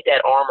 You need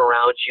that arm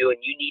around you, and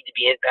you need to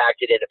be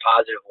impacted in a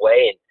positive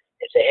way and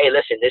say, hey,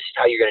 listen, this is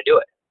how you're going to do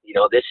it. You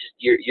know,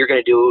 you're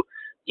going to do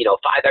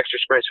 5 extra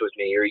sprints with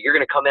me, or you're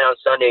going to come in on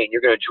Sunday and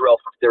you're going to drill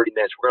for 30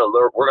 minutes. We're going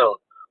to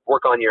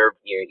work on your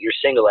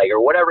single leg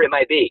or whatever it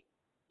might be,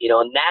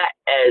 and that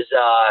as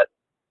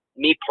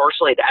me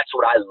personally, that's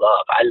what I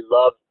love. I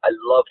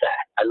love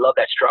that. I love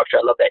that structure.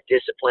 I love that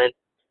discipline.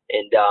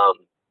 And,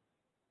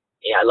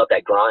 I love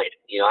that grind.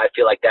 I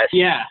feel like that's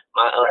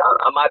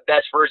my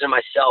best version of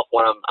myself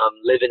when I'm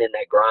living in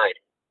that grind.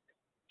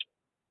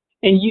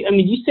 And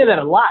you say that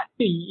a lot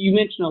too. You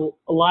mentioned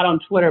a lot on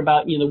Twitter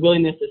about, the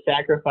willingness to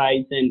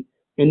sacrifice and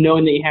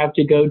knowing that you have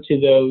to go to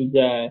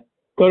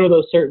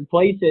those certain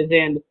places.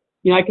 And,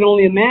 I can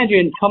only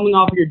imagine coming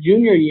off your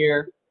junior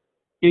year,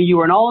 you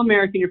were an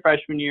All-American your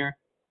freshman year,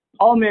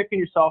 All-American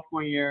your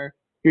sophomore year,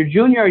 your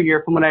junior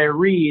year, from what I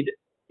read,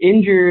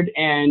 injured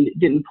and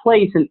didn't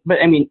place. But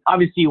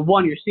obviously you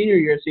won your senior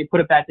year, so you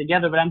put it back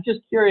together. But I'm just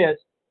curious,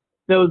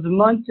 those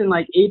months in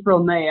like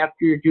April, May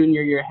after your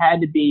junior year had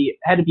to be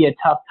a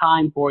tough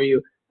time for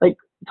you. Like,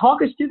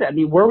 talk us through that.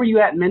 Where were you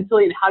at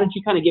mentally, and how did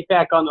you kind of get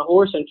back on the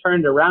horse and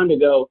turn it around to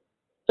go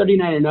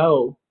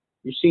 39-0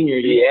 your senior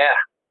year? Yeah.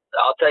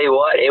 I'll tell you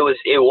what, it was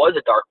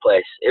a dark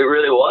place. It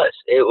really was.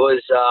 It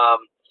was,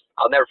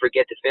 I'll never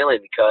forget the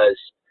feeling because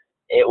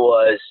it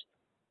was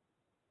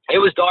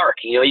dark.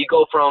 You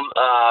go from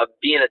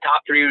being a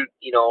top 3,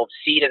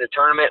 seed in the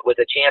tournament with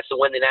a chance to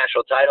win the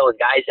national title, and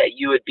guys that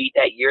you had beat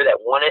that year that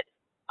won it,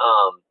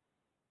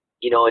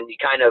 and you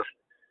kind of,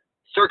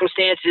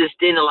 circumstances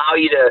didn't allow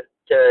you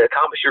to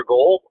accomplish your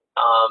goal.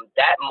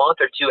 That month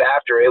or two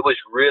after, it was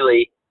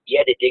really, you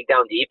had to dig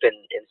down deep and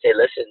say,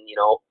 listen,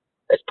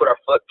 let's put our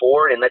foot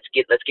forward and let's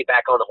get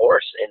back on the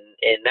horse.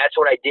 And that's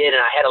what I did.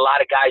 And I had a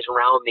lot of guys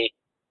around me,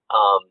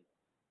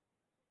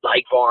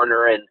 like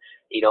Varner and,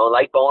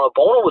 like Bono.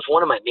 Bono was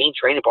one of my main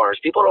training partners.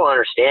 People don't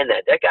understand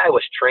that. That guy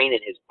was training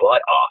his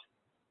butt off.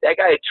 That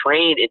guy had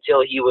trained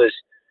until he was,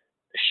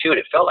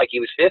 it felt like he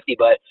was 50,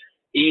 but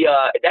he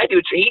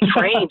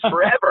trained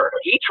forever.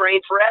 He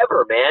trained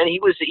forever, man.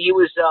 He was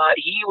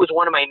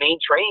one of my main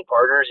training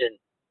partners, and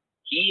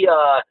he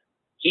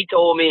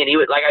told me, and he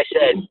was, like I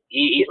said,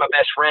 he's my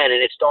best friend,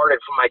 and it started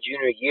from my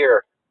junior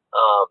year.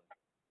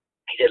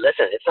 He said,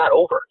 listen, it's not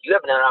over. You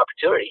have another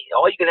opportunity.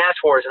 All you can ask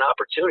for is an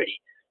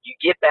opportunity. You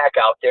get back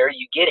out there,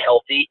 you get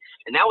healthy,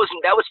 and that was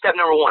step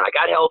number 1. I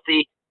got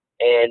healthy,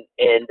 and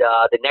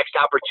the next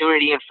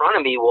opportunity in front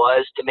of me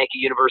was to make a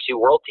University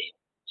World Team.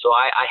 So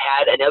I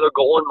had another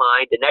goal in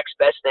mind. The next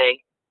best thing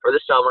for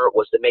the summer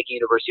was to make a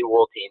University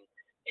World Team,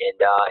 and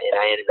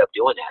I ended up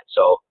doing that.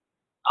 So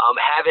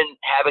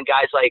having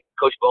guys like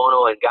Coach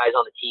Bono and guys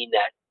on the team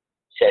that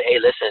said, hey,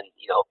 listen,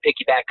 pick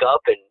you back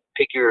up and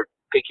pick your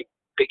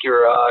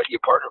your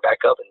partner back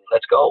up and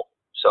let's go.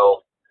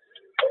 So.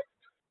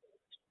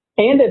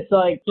 And it's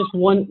like just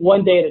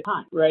one day at a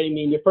time, right? I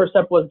mean, your first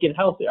step was get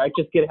healthy, right?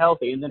 Just get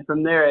healthy. And then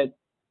from there, it's,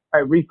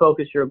 all right,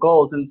 refocus your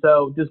goals. And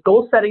so does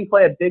goal setting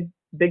play a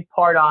big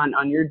part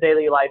on your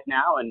daily life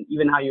now and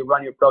even how you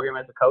run your program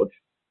as a coach?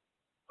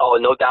 Oh,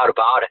 no doubt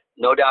about it.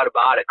 No doubt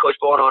about it. Coach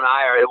Bono and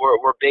I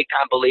we're big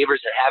time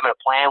believers in having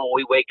a plan when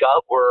we wake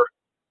up.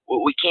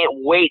 We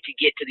can't wait to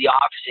get to the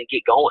office and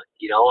get going.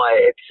 You know,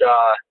 it's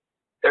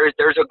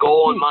there's a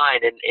goal in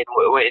mind, and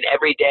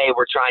every day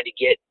we're trying to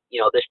get, you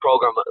know, this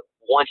program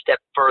one step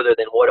further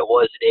than what it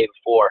was the day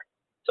before.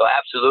 So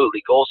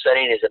absolutely, goal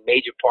setting is a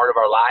major part of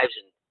our lives,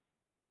 and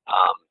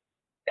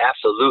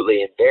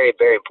absolutely, and very,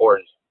 very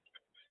important.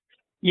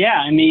 Yeah,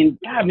 I mean,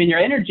 your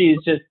energy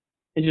is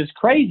just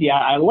crazy.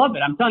 I love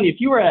it. I'm telling you, if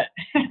you're a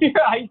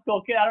high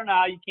school kid, I don't know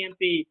how you can't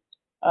be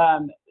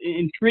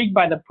intrigued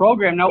by the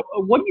program. Now,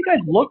 what do you guys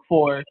look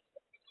for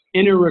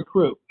in a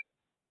recruit?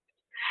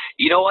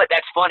 You know what?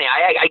 That's funny.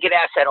 I get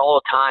asked that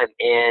all the time,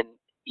 and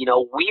you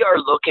know, we are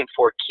looking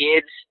for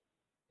kids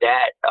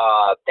that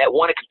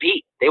want to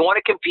compete. They want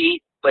to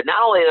compete, but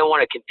not only do they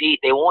want to compete,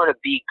 they want to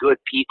be good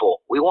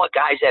people. We want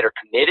guys that are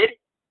committed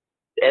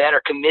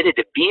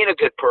to being a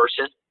good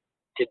person,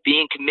 to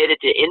being committed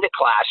to in the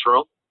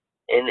classroom,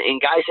 and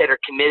guys that are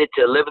committed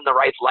to living the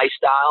right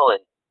lifestyle.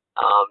 And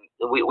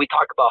we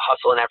talk about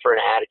hustle and effort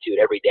and attitude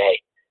every day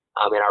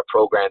in our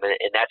program,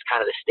 and that's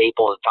kind of the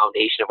staple and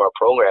foundation of our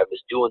program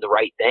is doing the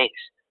right things.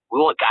 We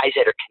want guys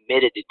that are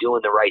committed to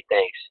doing the right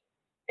things.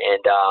 And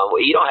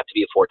you don't have to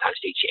be a 4-time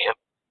state champ.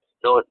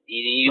 No,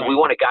 we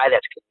want a guy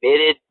that's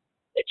committed,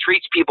 that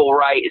treats people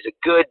right, is a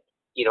good,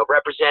 you know,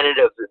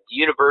 representative of the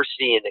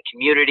university and the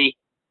community,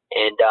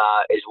 and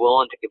is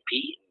willing to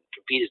compete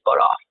his butt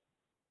off.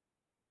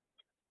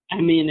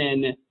 I mean,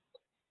 and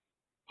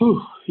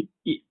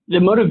the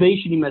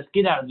motivation you must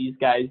get out of these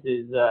guys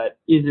is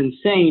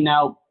insane.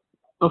 Now,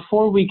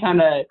 before we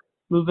kind of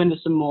move into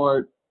some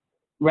more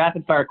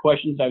rapid fire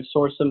questions, I've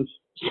sourced some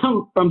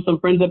from some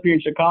friends up here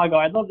in Chicago.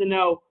 I'd love to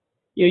know,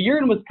 you know, you're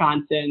in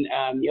Wisconsin.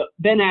 You know,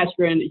 Ben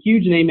Askren, a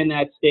huge name in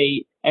that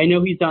state. I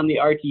know he's on the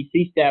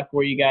RTC staff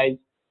for you guys.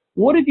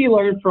 What have you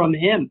learned from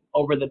him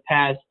over the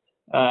past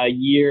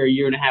year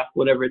and a half,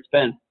 whatever it's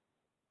been?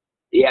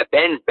 Yeah,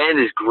 Ben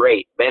is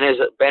great. Ben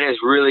is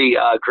really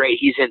great.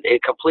 He's in a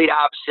complete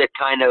opposite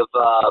kind of,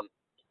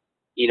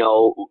 you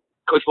know,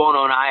 Coach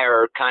Bono and I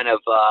are kind of,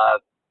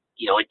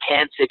 you know,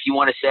 intense, if you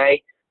want to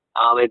say.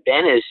 And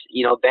Ben is,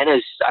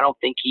 I don't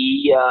think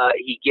he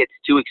gets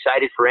too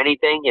excited for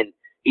anything, and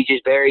he's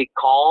just very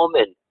calm,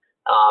 and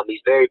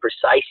he's very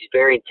precise. He's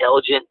very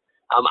intelligent.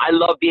 I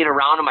love being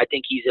around him. I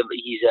think he's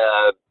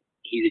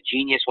a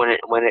genius when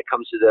it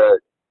comes to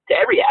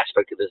every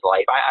aspect of his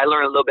life. I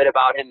learn a little bit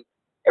about him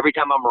every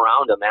time I'm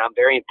around him, and I'm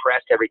very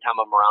impressed every time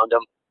I'm around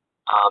him.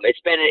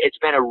 It's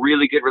been a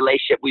really good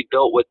relationship we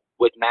built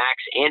with Max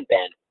and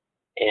Ben.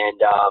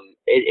 And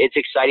it's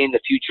exciting.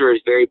 The future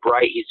is very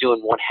bright. He's doing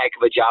one heck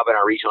of a job in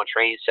our regional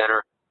training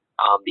center.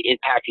 The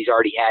impact he's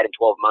already had in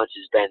 12 months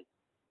has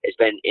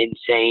been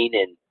insane.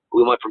 And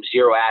we went from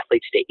 0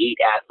 athletes to 8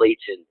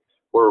 athletes, and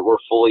we're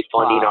fully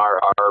funding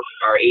our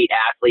 8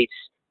 athletes.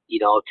 You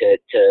know,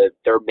 to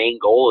their main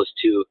goal is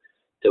to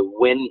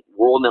win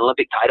world and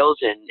Olympic titles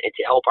and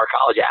to help our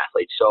college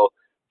athletes. So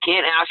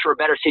can't ask for a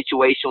better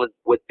situation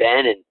with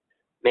Ben. And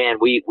man,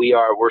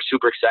 we're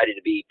super excited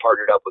to be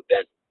partnered up with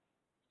Ben.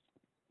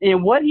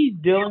 And what he's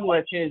doing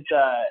with his,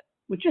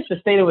 with just the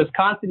state of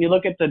Wisconsin, you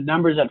look at the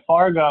numbers at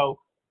Fargo,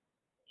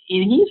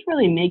 and he's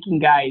really making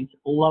guys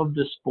love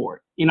the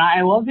sport. You know,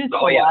 I love his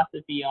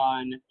philosophy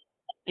on,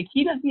 like,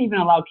 he doesn't even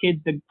allow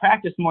kids to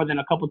practice more than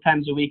a couple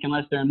times a week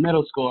unless they're in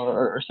middle school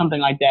or something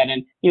like that.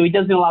 And, you know, he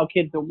doesn't allow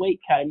kids to weight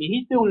cut. I mean,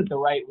 he's doing it the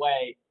right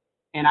way.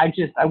 And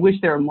I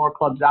wish there were more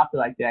clubs out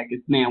there like that,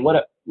 because, man,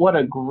 what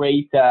a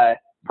great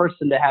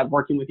person to have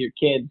working with your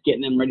kids,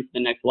 getting them ready for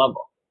the next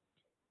level.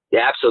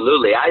 Yeah,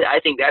 absolutely.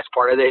 I think that's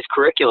part of his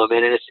curriculum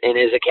and in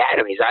his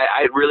academies.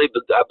 I really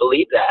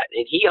believe that.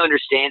 And he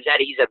understands that.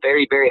 He's a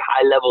very, very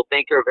high-level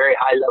thinker, a very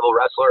high-level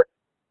wrestler.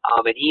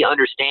 And he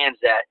understands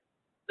that,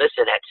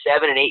 listen, at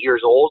 7 and 8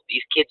 years old,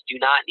 these kids do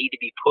not need to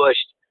be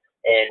pushed.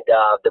 And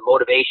the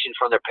motivation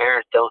from their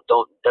parents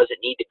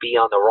doesn't need to be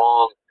on the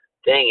wrong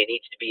thing. It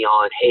needs to be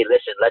on, hey,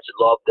 listen, let's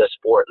love the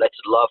sport. Let's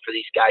love for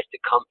these guys to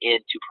come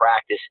into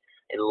practice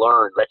and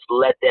learn. Let's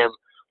let them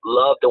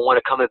love to want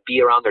to come and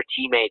be around their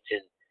teammates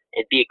and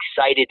be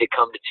excited to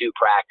come to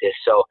practice.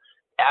 So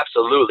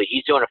absolutely,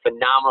 he's doing a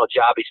phenomenal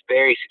job. He's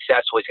very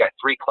successful. He's got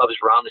 3 clubs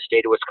around the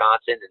state of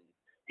Wisconsin, and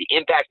the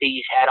impact that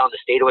he's had on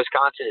the state of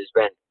Wisconsin it's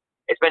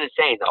been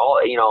insane.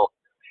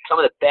 Some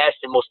of the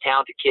best and most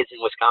talented kids in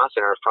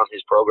Wisconsin are from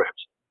his programs.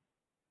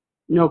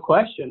 No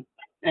question.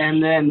 And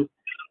then,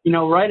 you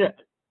know,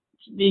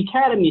 the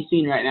academy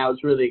scene right now is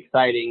really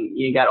exciting.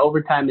 You got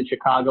Overtime in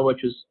Chicago,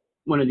 which was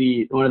one of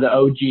the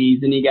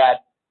OGs, and you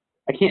got,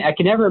 I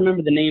can never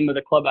remember the name of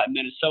the club out in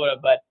Minnesota,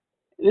 but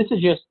this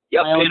is just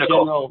my own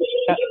general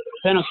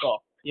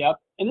Pinnacle. Yep.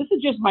 And this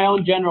is just my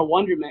own general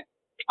wonderment.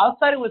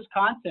 outside of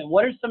Wisconsin,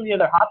 what are some of the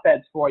other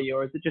hotbeds for you,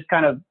 or is it just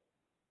kind of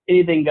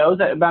anything goes?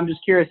 I'm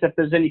just curious if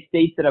there's any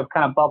states that have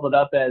kind of bubbled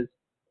up as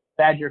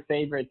Badger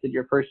favorites in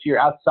your first year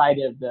outside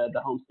of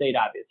the home state,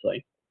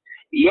 obviously.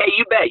 Yeah,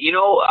 you bet. You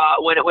know,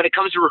 when it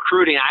comes to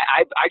recruiting,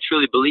 I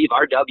truly believe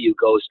RW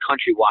goes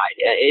countrywide.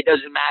 It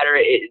doesn't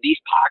matter. These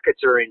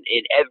pockets are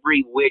in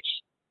every which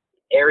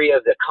area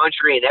of the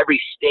country, in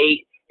every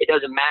state. It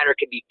doesn't matter. It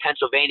could be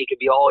Pennsylvania. It could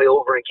be all the way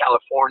over in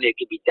California. It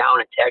could be down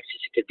in Texas.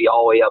 It could be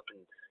all the way up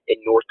in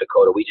North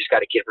Dakota. We just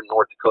got a kid from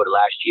North Dakota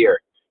last year,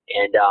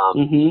 and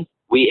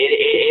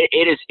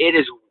it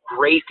is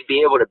great to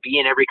be able to be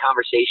in every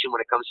conversation when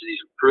it comes to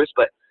these recruits.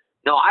 But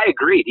no, I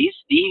agree.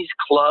 These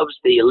clubs,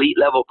 the elite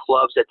level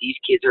clubs that these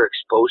kids are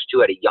exposed to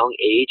at a young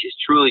age, is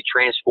truly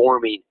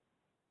transforming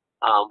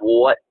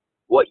what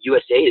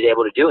USA is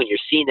able to do. And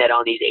you're seeing that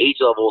on these age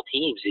level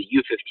teams, the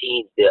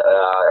U15s,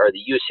 or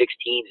the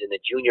U16s, and the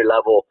junior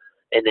level,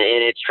 and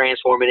it's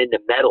transforming into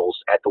medals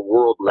at the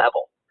world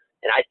level.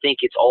 And I think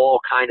it's all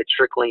kind of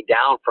trickling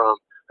up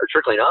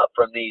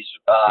from these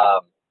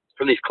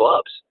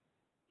clubs.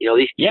 You know,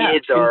 these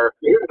kids are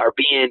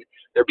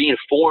being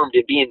formed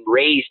and being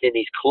raised in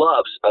these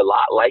clubs a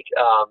lot like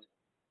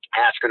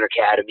Askren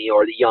Academy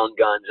or the Young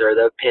Guns or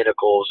the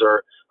Pinnacles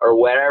or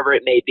whatever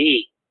it may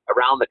be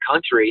around the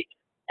country.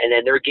 And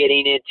then they're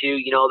getting into,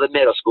 you know, the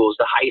middle schools,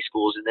 the high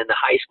schools, and then the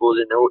high schools,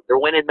 and they're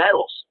winning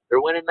medals.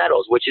 They're winning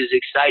medals, which is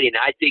exciting.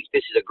 I think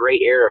this is a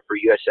great era for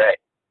USA.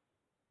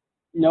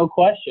 No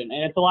question.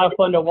 And it's a lot of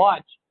fun to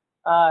watch.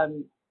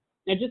 And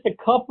just a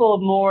couple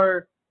of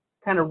more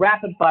kind of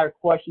rapid fire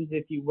questions,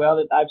 if you will,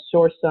 that I've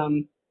sourced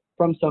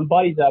from some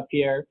buddies up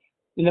here,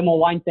 and then we'll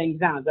wind things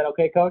down. Is that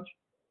okay, Coach?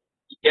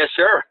 Yes,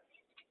 sir.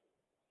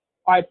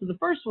 All right, so the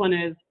first one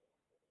is,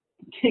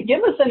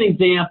 give us an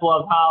example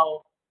of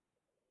how,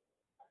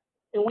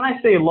 and when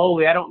I say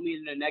lowly, I don't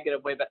mean in a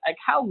negative way, but like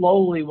how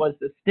lowly was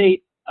the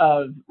state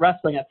of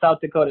wrestling at South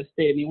Dakota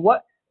State? I mean,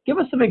 give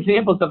us some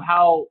examples of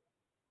how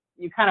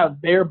you kind of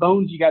bare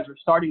bones you guys were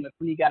starting with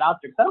when you got out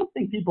there. Because I don't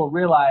think people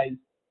realize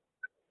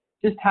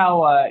just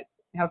how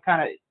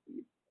kind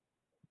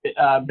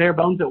of bare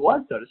bones it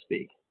was, so to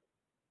speak.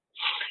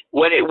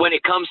 When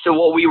it comes to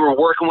what we were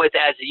working with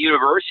as a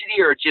university,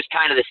 or just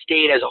kind of the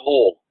state as a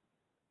whole?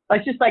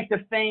 Like just like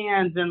the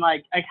fans and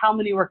like how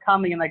many were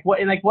coming and what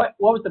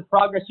was the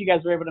progress you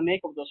guys were able to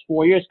make over those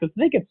 4 years? Because I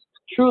think it's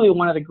truly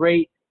one of the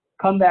great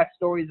comeback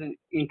stories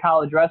in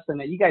college wrestling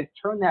that you guys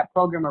turned that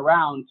program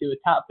around to a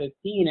top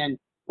 15. And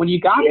when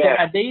you got there,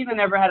 had they even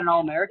ever had an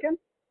All-American?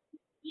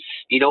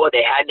 You know what?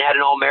 They hadn't had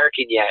an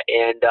All-American yet,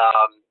 and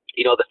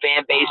you know, the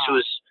fan base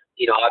was,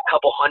 you know, a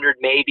couple hundred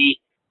maybe.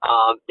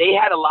 They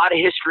had a lot of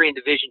history in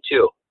Division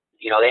II.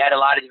 You know, they had a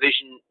lot of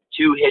Division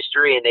II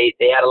history, and they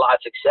had a lot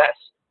of success.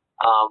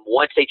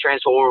 Once they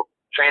transferred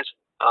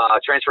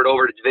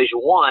over to Division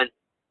I,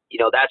 you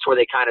know, that's where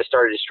they kind of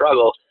started to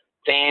struggle.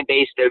 Fan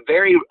base, they're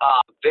very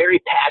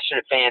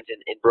passionate fans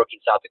in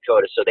Brookings, South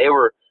Dakota. So they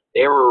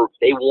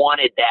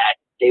wanted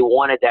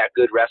that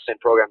good wrestling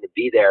program to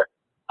be there.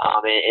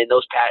 And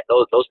those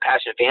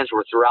passionate fans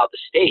were throughout the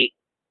state.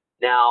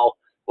 Now,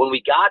 when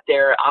we got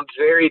there, I'm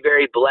very,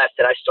 very blessed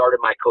that I started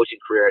my coaching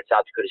career at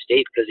South Dakota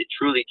State, because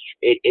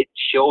it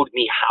showed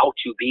me how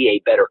to be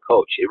a better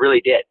coach. It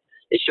really did.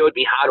 It showed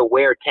me how to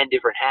wear 10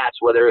 different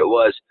hats, whether it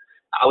was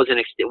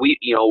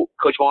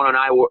Coach Bono and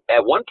I were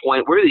at one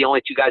point, we were the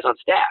only two guys on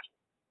staff.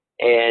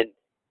 And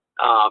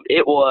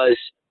it was,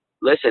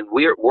 listen,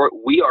 we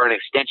are an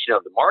extension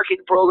of the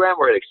marketing program.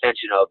 We're an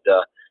extension of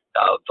the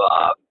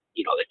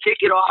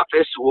ticket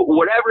office,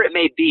 whatever it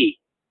may be.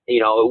 You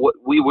know,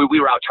 we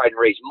were out trying to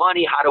raise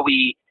money. How do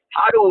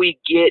we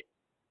get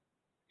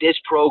this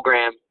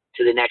program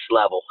to the next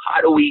level?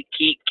 How do we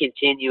keep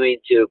continuing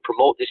to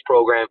promote this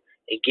program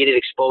and get it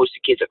exposed to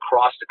kids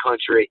across the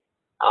country?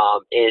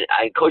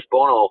 And Coach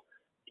Bono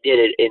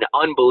did an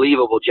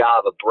unbelievable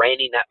job of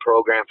branding that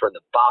program from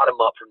the bottom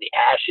up, from the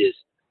ashes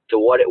to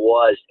what it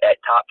was at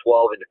top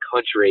 12 in the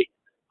country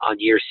on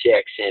year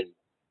 6. And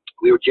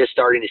we were just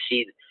starting to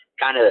see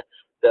kind of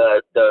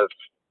the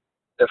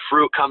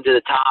fruit come to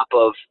the top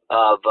of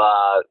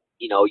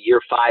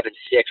year 5 and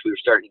 6. We were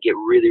starting to get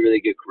really, really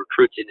good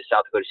recruits into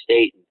South Dakota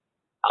State.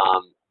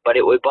 But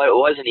it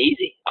wasn't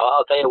easy.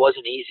 I'll tell you, it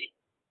wasn't easy.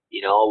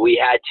 You know, we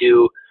had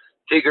to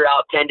figure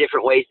out 10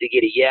 different ways to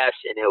get a yes,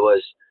 and it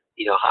was,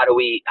 you know, how do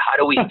we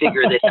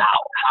figure this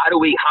out? How do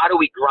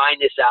we grind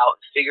this out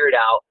and figure it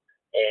out?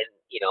 And,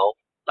 you know,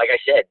 like I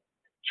said,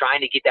 trying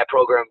to get that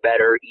program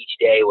better each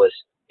day was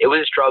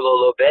a struggle a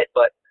little bit,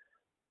 but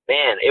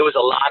man, it was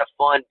a lot of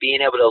fun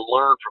being able to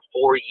learn for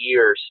 4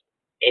 years,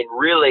 and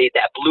really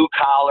that blue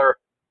collar,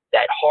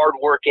 that hard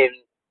working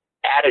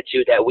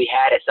attitude that we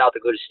had at South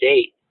Dakota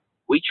State.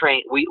 We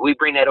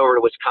bring that over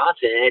to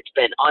Wisconsin, and it's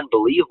been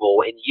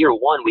unbelievable. In year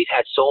 1, we've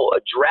had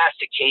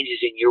drastic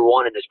changes in year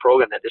 1 in this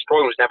program that this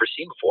program has never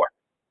seen before.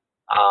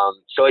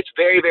 So it's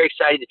very, very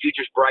exciting. The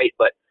future's bright,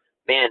 but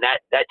man,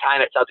 that time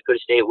at South Dakota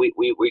State, we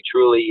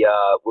truly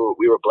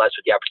we were blessed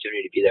with the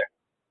opportunity to be there.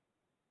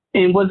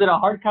 And was it a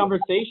hard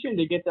conversation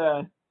to get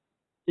the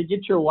to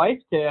get your wife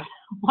to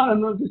want to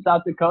move to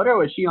South Dakota, or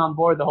was she on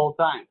board the whole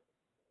time?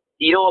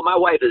 You know what? My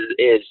wife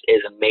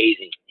is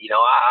amazing. You know,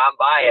 I'm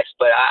biased,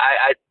 but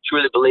I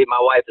truly believe my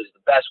wife is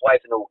the best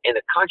wife in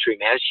the country,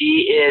 man.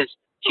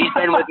 She's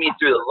been with me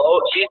through the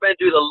low. She's been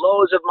through the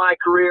lows of my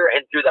career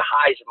and through the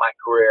highs of my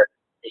career,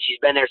 and she's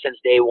been there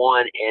since day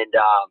one. And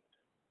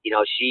you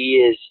know,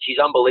 she's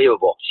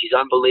unbelievable. She's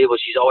unbelievable.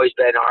 She's always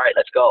been, all right,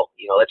 let's go.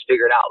 You know, let's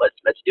figure it out.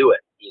 Let's do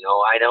it. You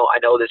know, I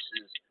know this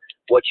is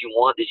what you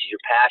want. This is your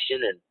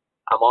passion, and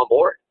I'm on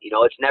board. You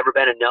know, it's never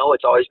been a no.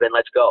 It's always been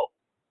let's go.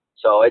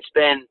 So it's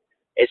been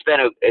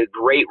a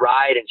great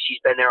ride, and she's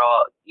been there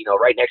all, you know,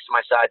 right next to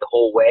my side the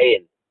whole way.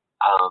 And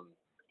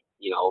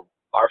you know,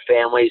 our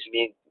families,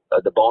 me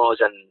and the Bonos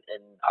and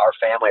our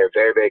family are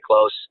very, very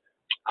close.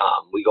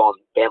 We go on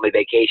family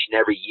vacation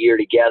every year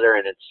together,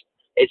 and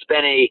it's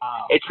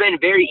been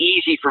very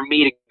easy for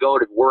me to go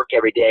to work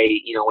every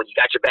day. You know, when you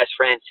got your best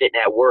friend sitting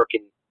at work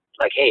and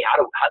like, hey,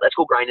 let's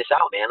go grind this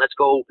out, man. Let's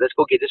go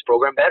get this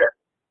program better.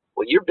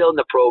 When you're building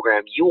a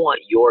program, you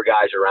want your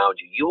guys around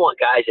you. You want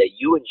guys that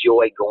you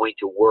enjoy going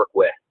to work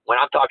with.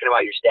 When I'm talking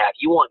about your staff,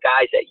 you want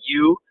guys that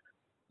you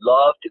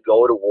love to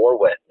go to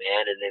war with,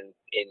 man. And then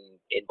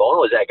in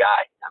Bono is that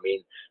guy. I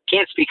mean,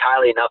 can't speak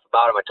highly enough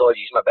about him. I told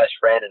you he's my best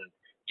friend, and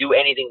do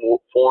anything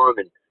for him.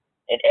 And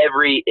in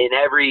every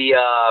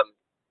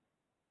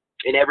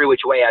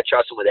which way, I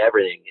trust him with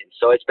everything. And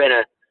so it's been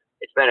a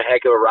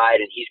heck of a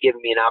ride, and he's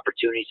given me an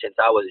opportunity since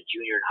I was a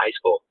junior in high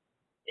school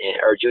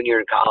or junior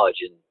in college,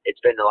 and it's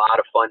been a lot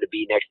of fun to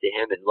be next to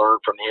him and learn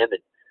from him.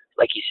 And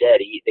like you said,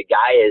 the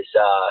guy is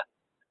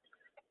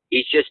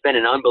he's just been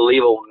an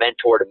unbelievable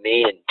mentor to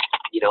me, and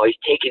you know, he's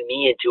taken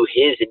me into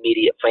his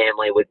immediate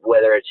family, with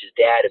whether it's his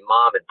dad and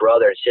mom and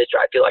brother and sister.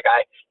 I feel like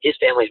his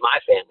family's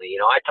my family. You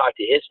know, I talk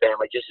to his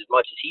family just as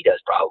much as he does,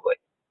 probably.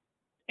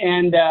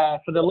 And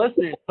for the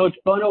listeners, Coach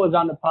Bono was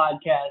on the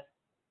podcast.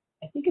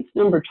 I think it's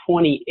number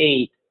 28.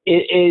 It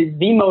is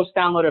the most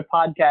downloaded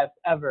podcast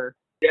ever.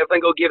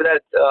 Definitely go give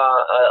that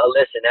a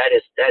listen.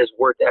 That is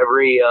worth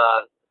every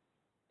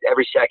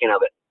second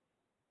of it.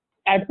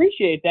 I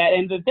appreciate that.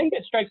 And the thing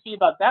that strikes me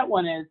about that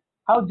one is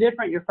how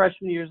different your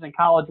freshman years in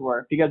college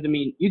were. Because, I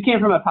mean, you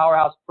came from a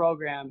powerhouse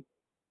program,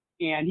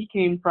 and he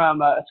came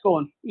from a school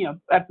in, you know,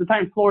 at the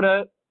time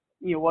Florida,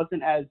 you know,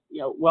 wasn't as,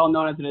 you know, well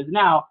known as it is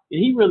now.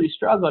 And he really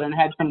struggled and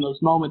had some of those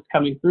moments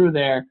coming through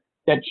there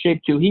that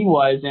shaped who he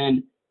was. And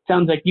it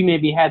sounds like you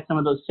maybe had some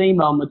of those same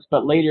moments,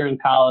 but later in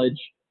college.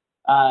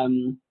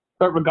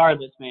 But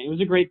regardless, man, it was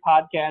a great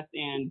podcast,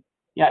 and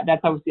yeah,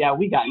 that's obviously how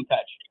we got in touch.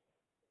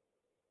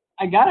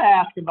 I gotta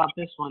ask about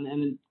this one,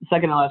 and then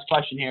second to last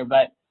question here,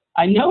 but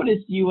I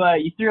noticed you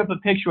threw up a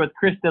picture with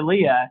Chris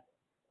D'Elia.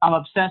 I'm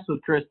obsessed with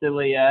Chris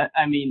D'Elia.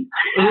 I mean,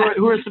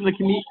 who are some of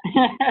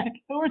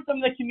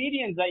the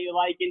comedians that you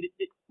like? And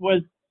did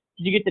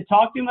you get to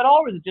talk to him at all,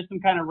 or was it just some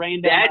kind of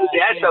random?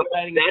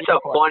 That's a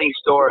funny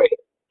story.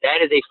 That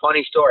is a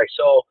funny story.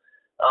 So.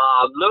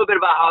 A little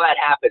bit about how that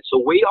happened. So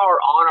we are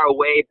on our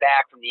way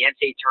back from the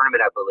NCAA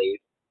tournament, I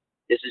believe.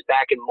 This is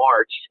back in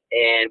March,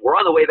 and we're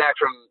on the way back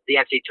from the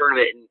NCAA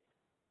tournament. And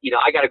you know,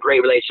 I got a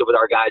great relationship with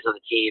our guys on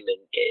the team,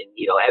 and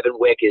you know,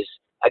 Evan Wick is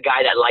a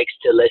guy that likes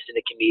to listen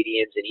to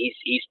comedians, and he's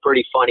a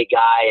pretty funny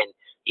guy, and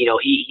you know,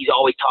 he's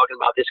always talking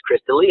about this Chris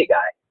D'Elia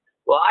guy.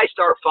 Well, I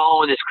start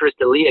following this Chris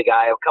D'Elia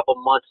guy a couple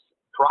months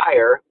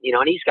prior, you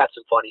know, and he's got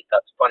some funny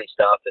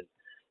stuff, and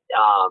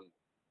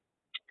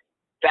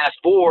fast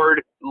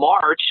forward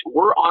March,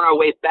 we're on our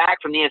way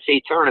back from the NCAA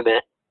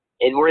tournament,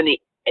 and we're in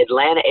the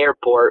Atlanta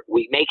airport.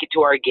 We make it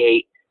to our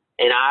gate,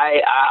 and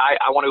I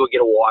want to go get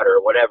a water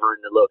or whatever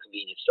in the little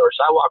convenience store.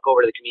 So I walk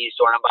over to the convenience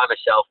store, and I'm by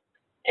myself,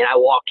 and I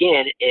walk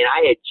in, and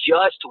I had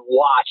just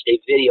watched a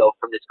video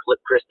from this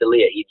Chris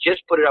D'Elia. He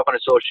just put it up on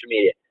his social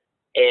media,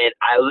 and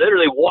I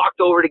literally walked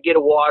over to get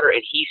a water,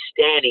 and he's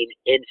standing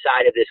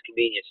inside of this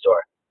convenience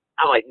store.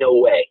 I'm like, no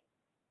way,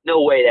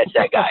 that's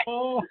that guy.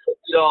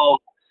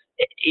 So.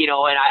 You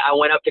know, and I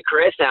went up to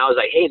Chris and I was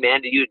like, hey man,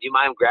 do you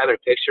mind grabbing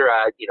a picture?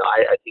 You know,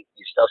 I think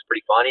your stuff's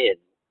pretty funny.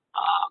 And,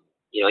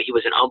 you know, he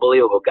was an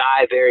unbelievable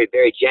guy, very,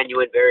 very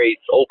genuine, very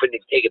open to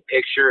take a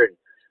picture. And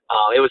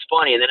it was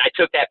funny. And then I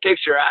took that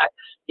picture,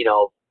 you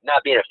know,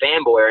 not being a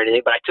fanboy or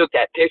anything, but I took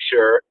that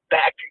picture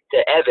back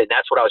to Evan.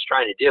 That's what I was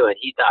trying to do. And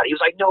he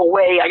was like, no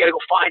way, I got to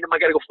go find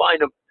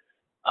him.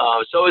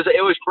 So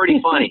it was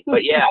pretty funny.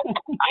 But yeah,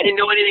 I didn't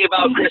know anything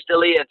about Chris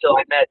D'Elia until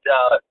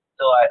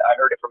I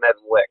heard it from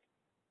Evan Wick.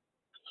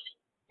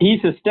 He's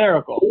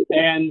hysterical,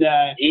 and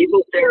he's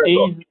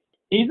hysterical.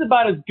 He's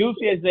about as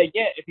goofy as they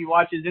get if you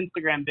watch his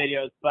Instagram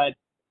videos. But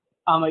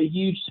I'm a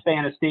huge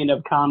fan of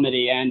stand-up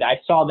comedy, and I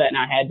saw that and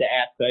I had to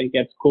ask. I think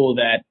that's cool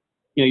that,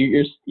 you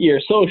know, your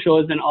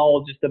social isn't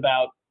all just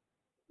about,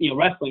 you know,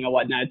 wrestling or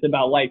whatnot. It's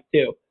about life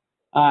too.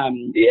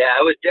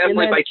 Yeah, it was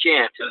definitely by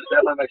chance.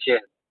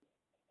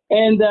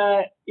 And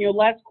you know,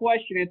 last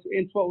question.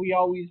 It's what we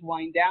always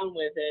wind down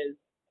with is,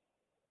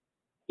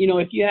 you know,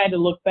 if you had to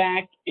look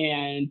back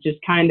and just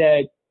kind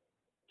of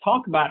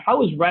talk about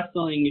how has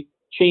wrestling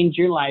changed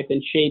your life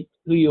and shaped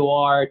who you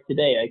are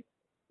today?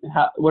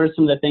 Like, what are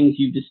some of the things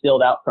you've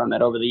distilled out from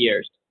it over the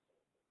years?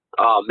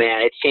 Oh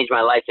man, it's changed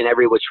my life in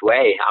every which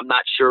way. I'm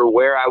not sure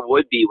where I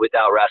would be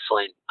without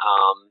wrestling.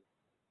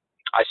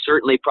 I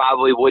certainly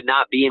probably would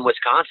not be in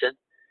Wisconsin,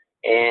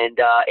 and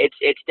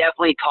it's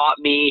definitely taught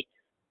me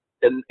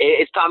to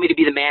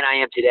be the man I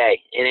am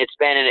today, and it's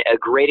been a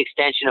great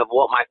extension of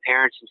what my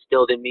parents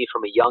instilled in me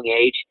from a young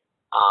age.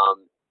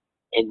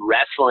 And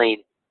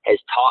wrestling has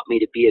taught me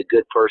to be a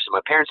good person.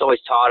 My parents always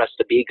taught us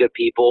to be good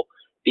people,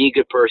 be a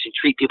good person,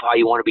 treat people how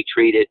you want to be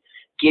treated,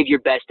 give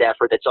your best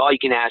effort. That's all you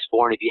can ask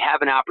for. And if you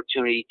have an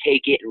opportunity,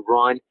 take it and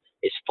run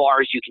as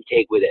far as you can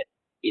take with it.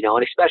 You know,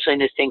 and especially in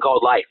this thing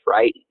called life,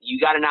 right? You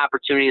got an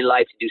opportunity in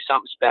life to do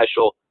something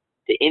special,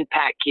 to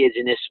impact kids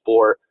in this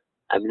sport.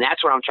 I mean,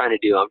 that's what I'm trying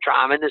to do.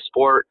 I'm in this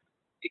sport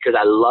because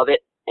I love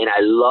it, and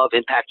I love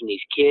impacting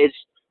these kids,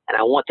 and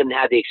I want them to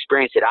have the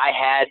experience that I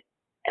had,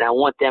 and I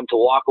want them to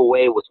walk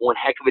away with one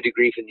heck of a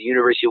degree from the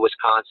University of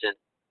Wisconsin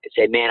and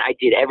say, man, I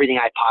did everything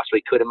I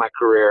possibly could in my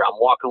career. I'm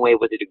walking away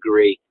with a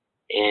degree,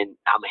 and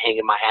I'm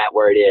hanging my hat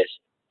where it is.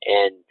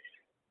 And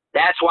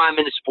that's why I'm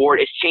in the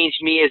sport. It's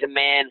changed me as a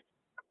man.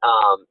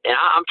 And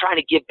I'm trying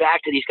to give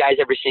back to these guys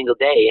every single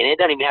day. And it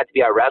doesn't even have to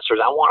be our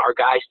wrestlers. I want our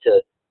guys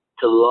to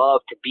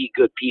love to be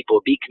good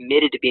people, be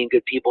committed to being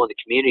good people in the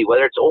community,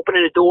 whether it's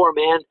opening a door,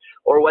 man,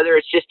 or whether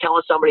it's just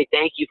telling somebody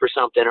thank you for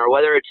something, or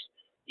whether it's,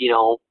 you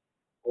know,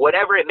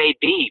 whatever it may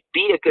be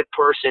a good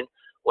person.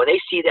 When they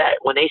see that,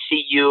 when they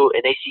see you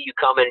and they see you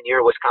coming and you're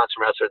a Wisconsin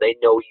wrestler, they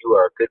know you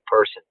are a good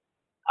person.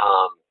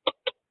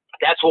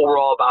 That's what we're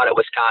all about at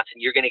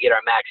Wisconsin. You're going to get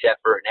our max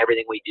effort in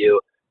everything we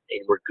do,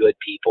 and we're good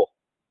people.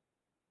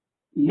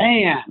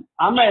 Man,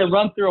 I'm ready to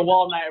run through a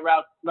wall night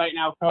route right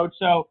now, Coach.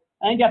 So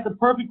I think that's the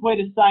perfect way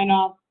to sign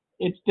off.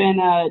 It's been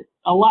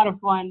a lot of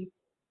fun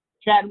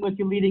chatting with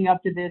you leading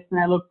up to this,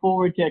 and I look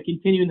forward to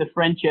continuing the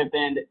friendship.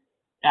 And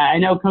I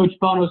know Coach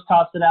Bono's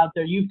tossed it out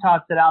there. You've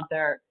tossed it out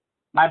there.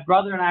 My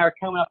brother and I are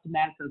coming up to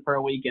Madison for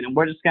a weekend, and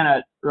we're just going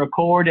to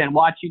record and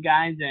watch you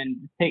guys and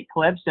take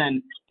clips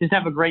and just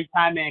have a great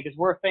time, man, because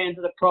we're fans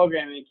of the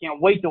program and can't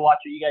wait to watch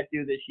what you guys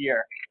do this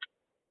year.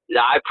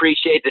 I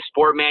appreciate the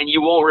sport, man.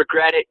 You won't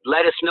regret it.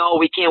 Let us know.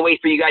 We can't wait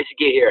for you guys to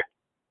get here.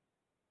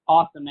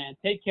 Awesome, man.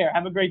 Take care.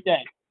 Have a great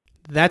day.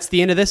 That's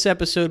the end of this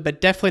episode,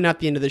 but definitely not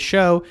the end of the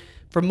show.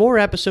 For more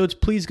episodes,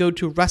 please go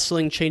to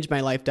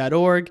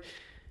WrestlingChangeMyLife.org.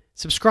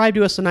 Subscribe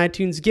to us on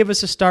iTunes. Give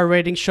us a star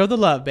rating. Show the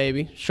love,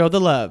 baby. Show the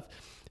love.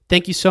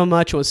 Thank you so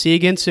much. We'll see you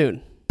again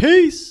soon.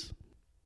 Peace.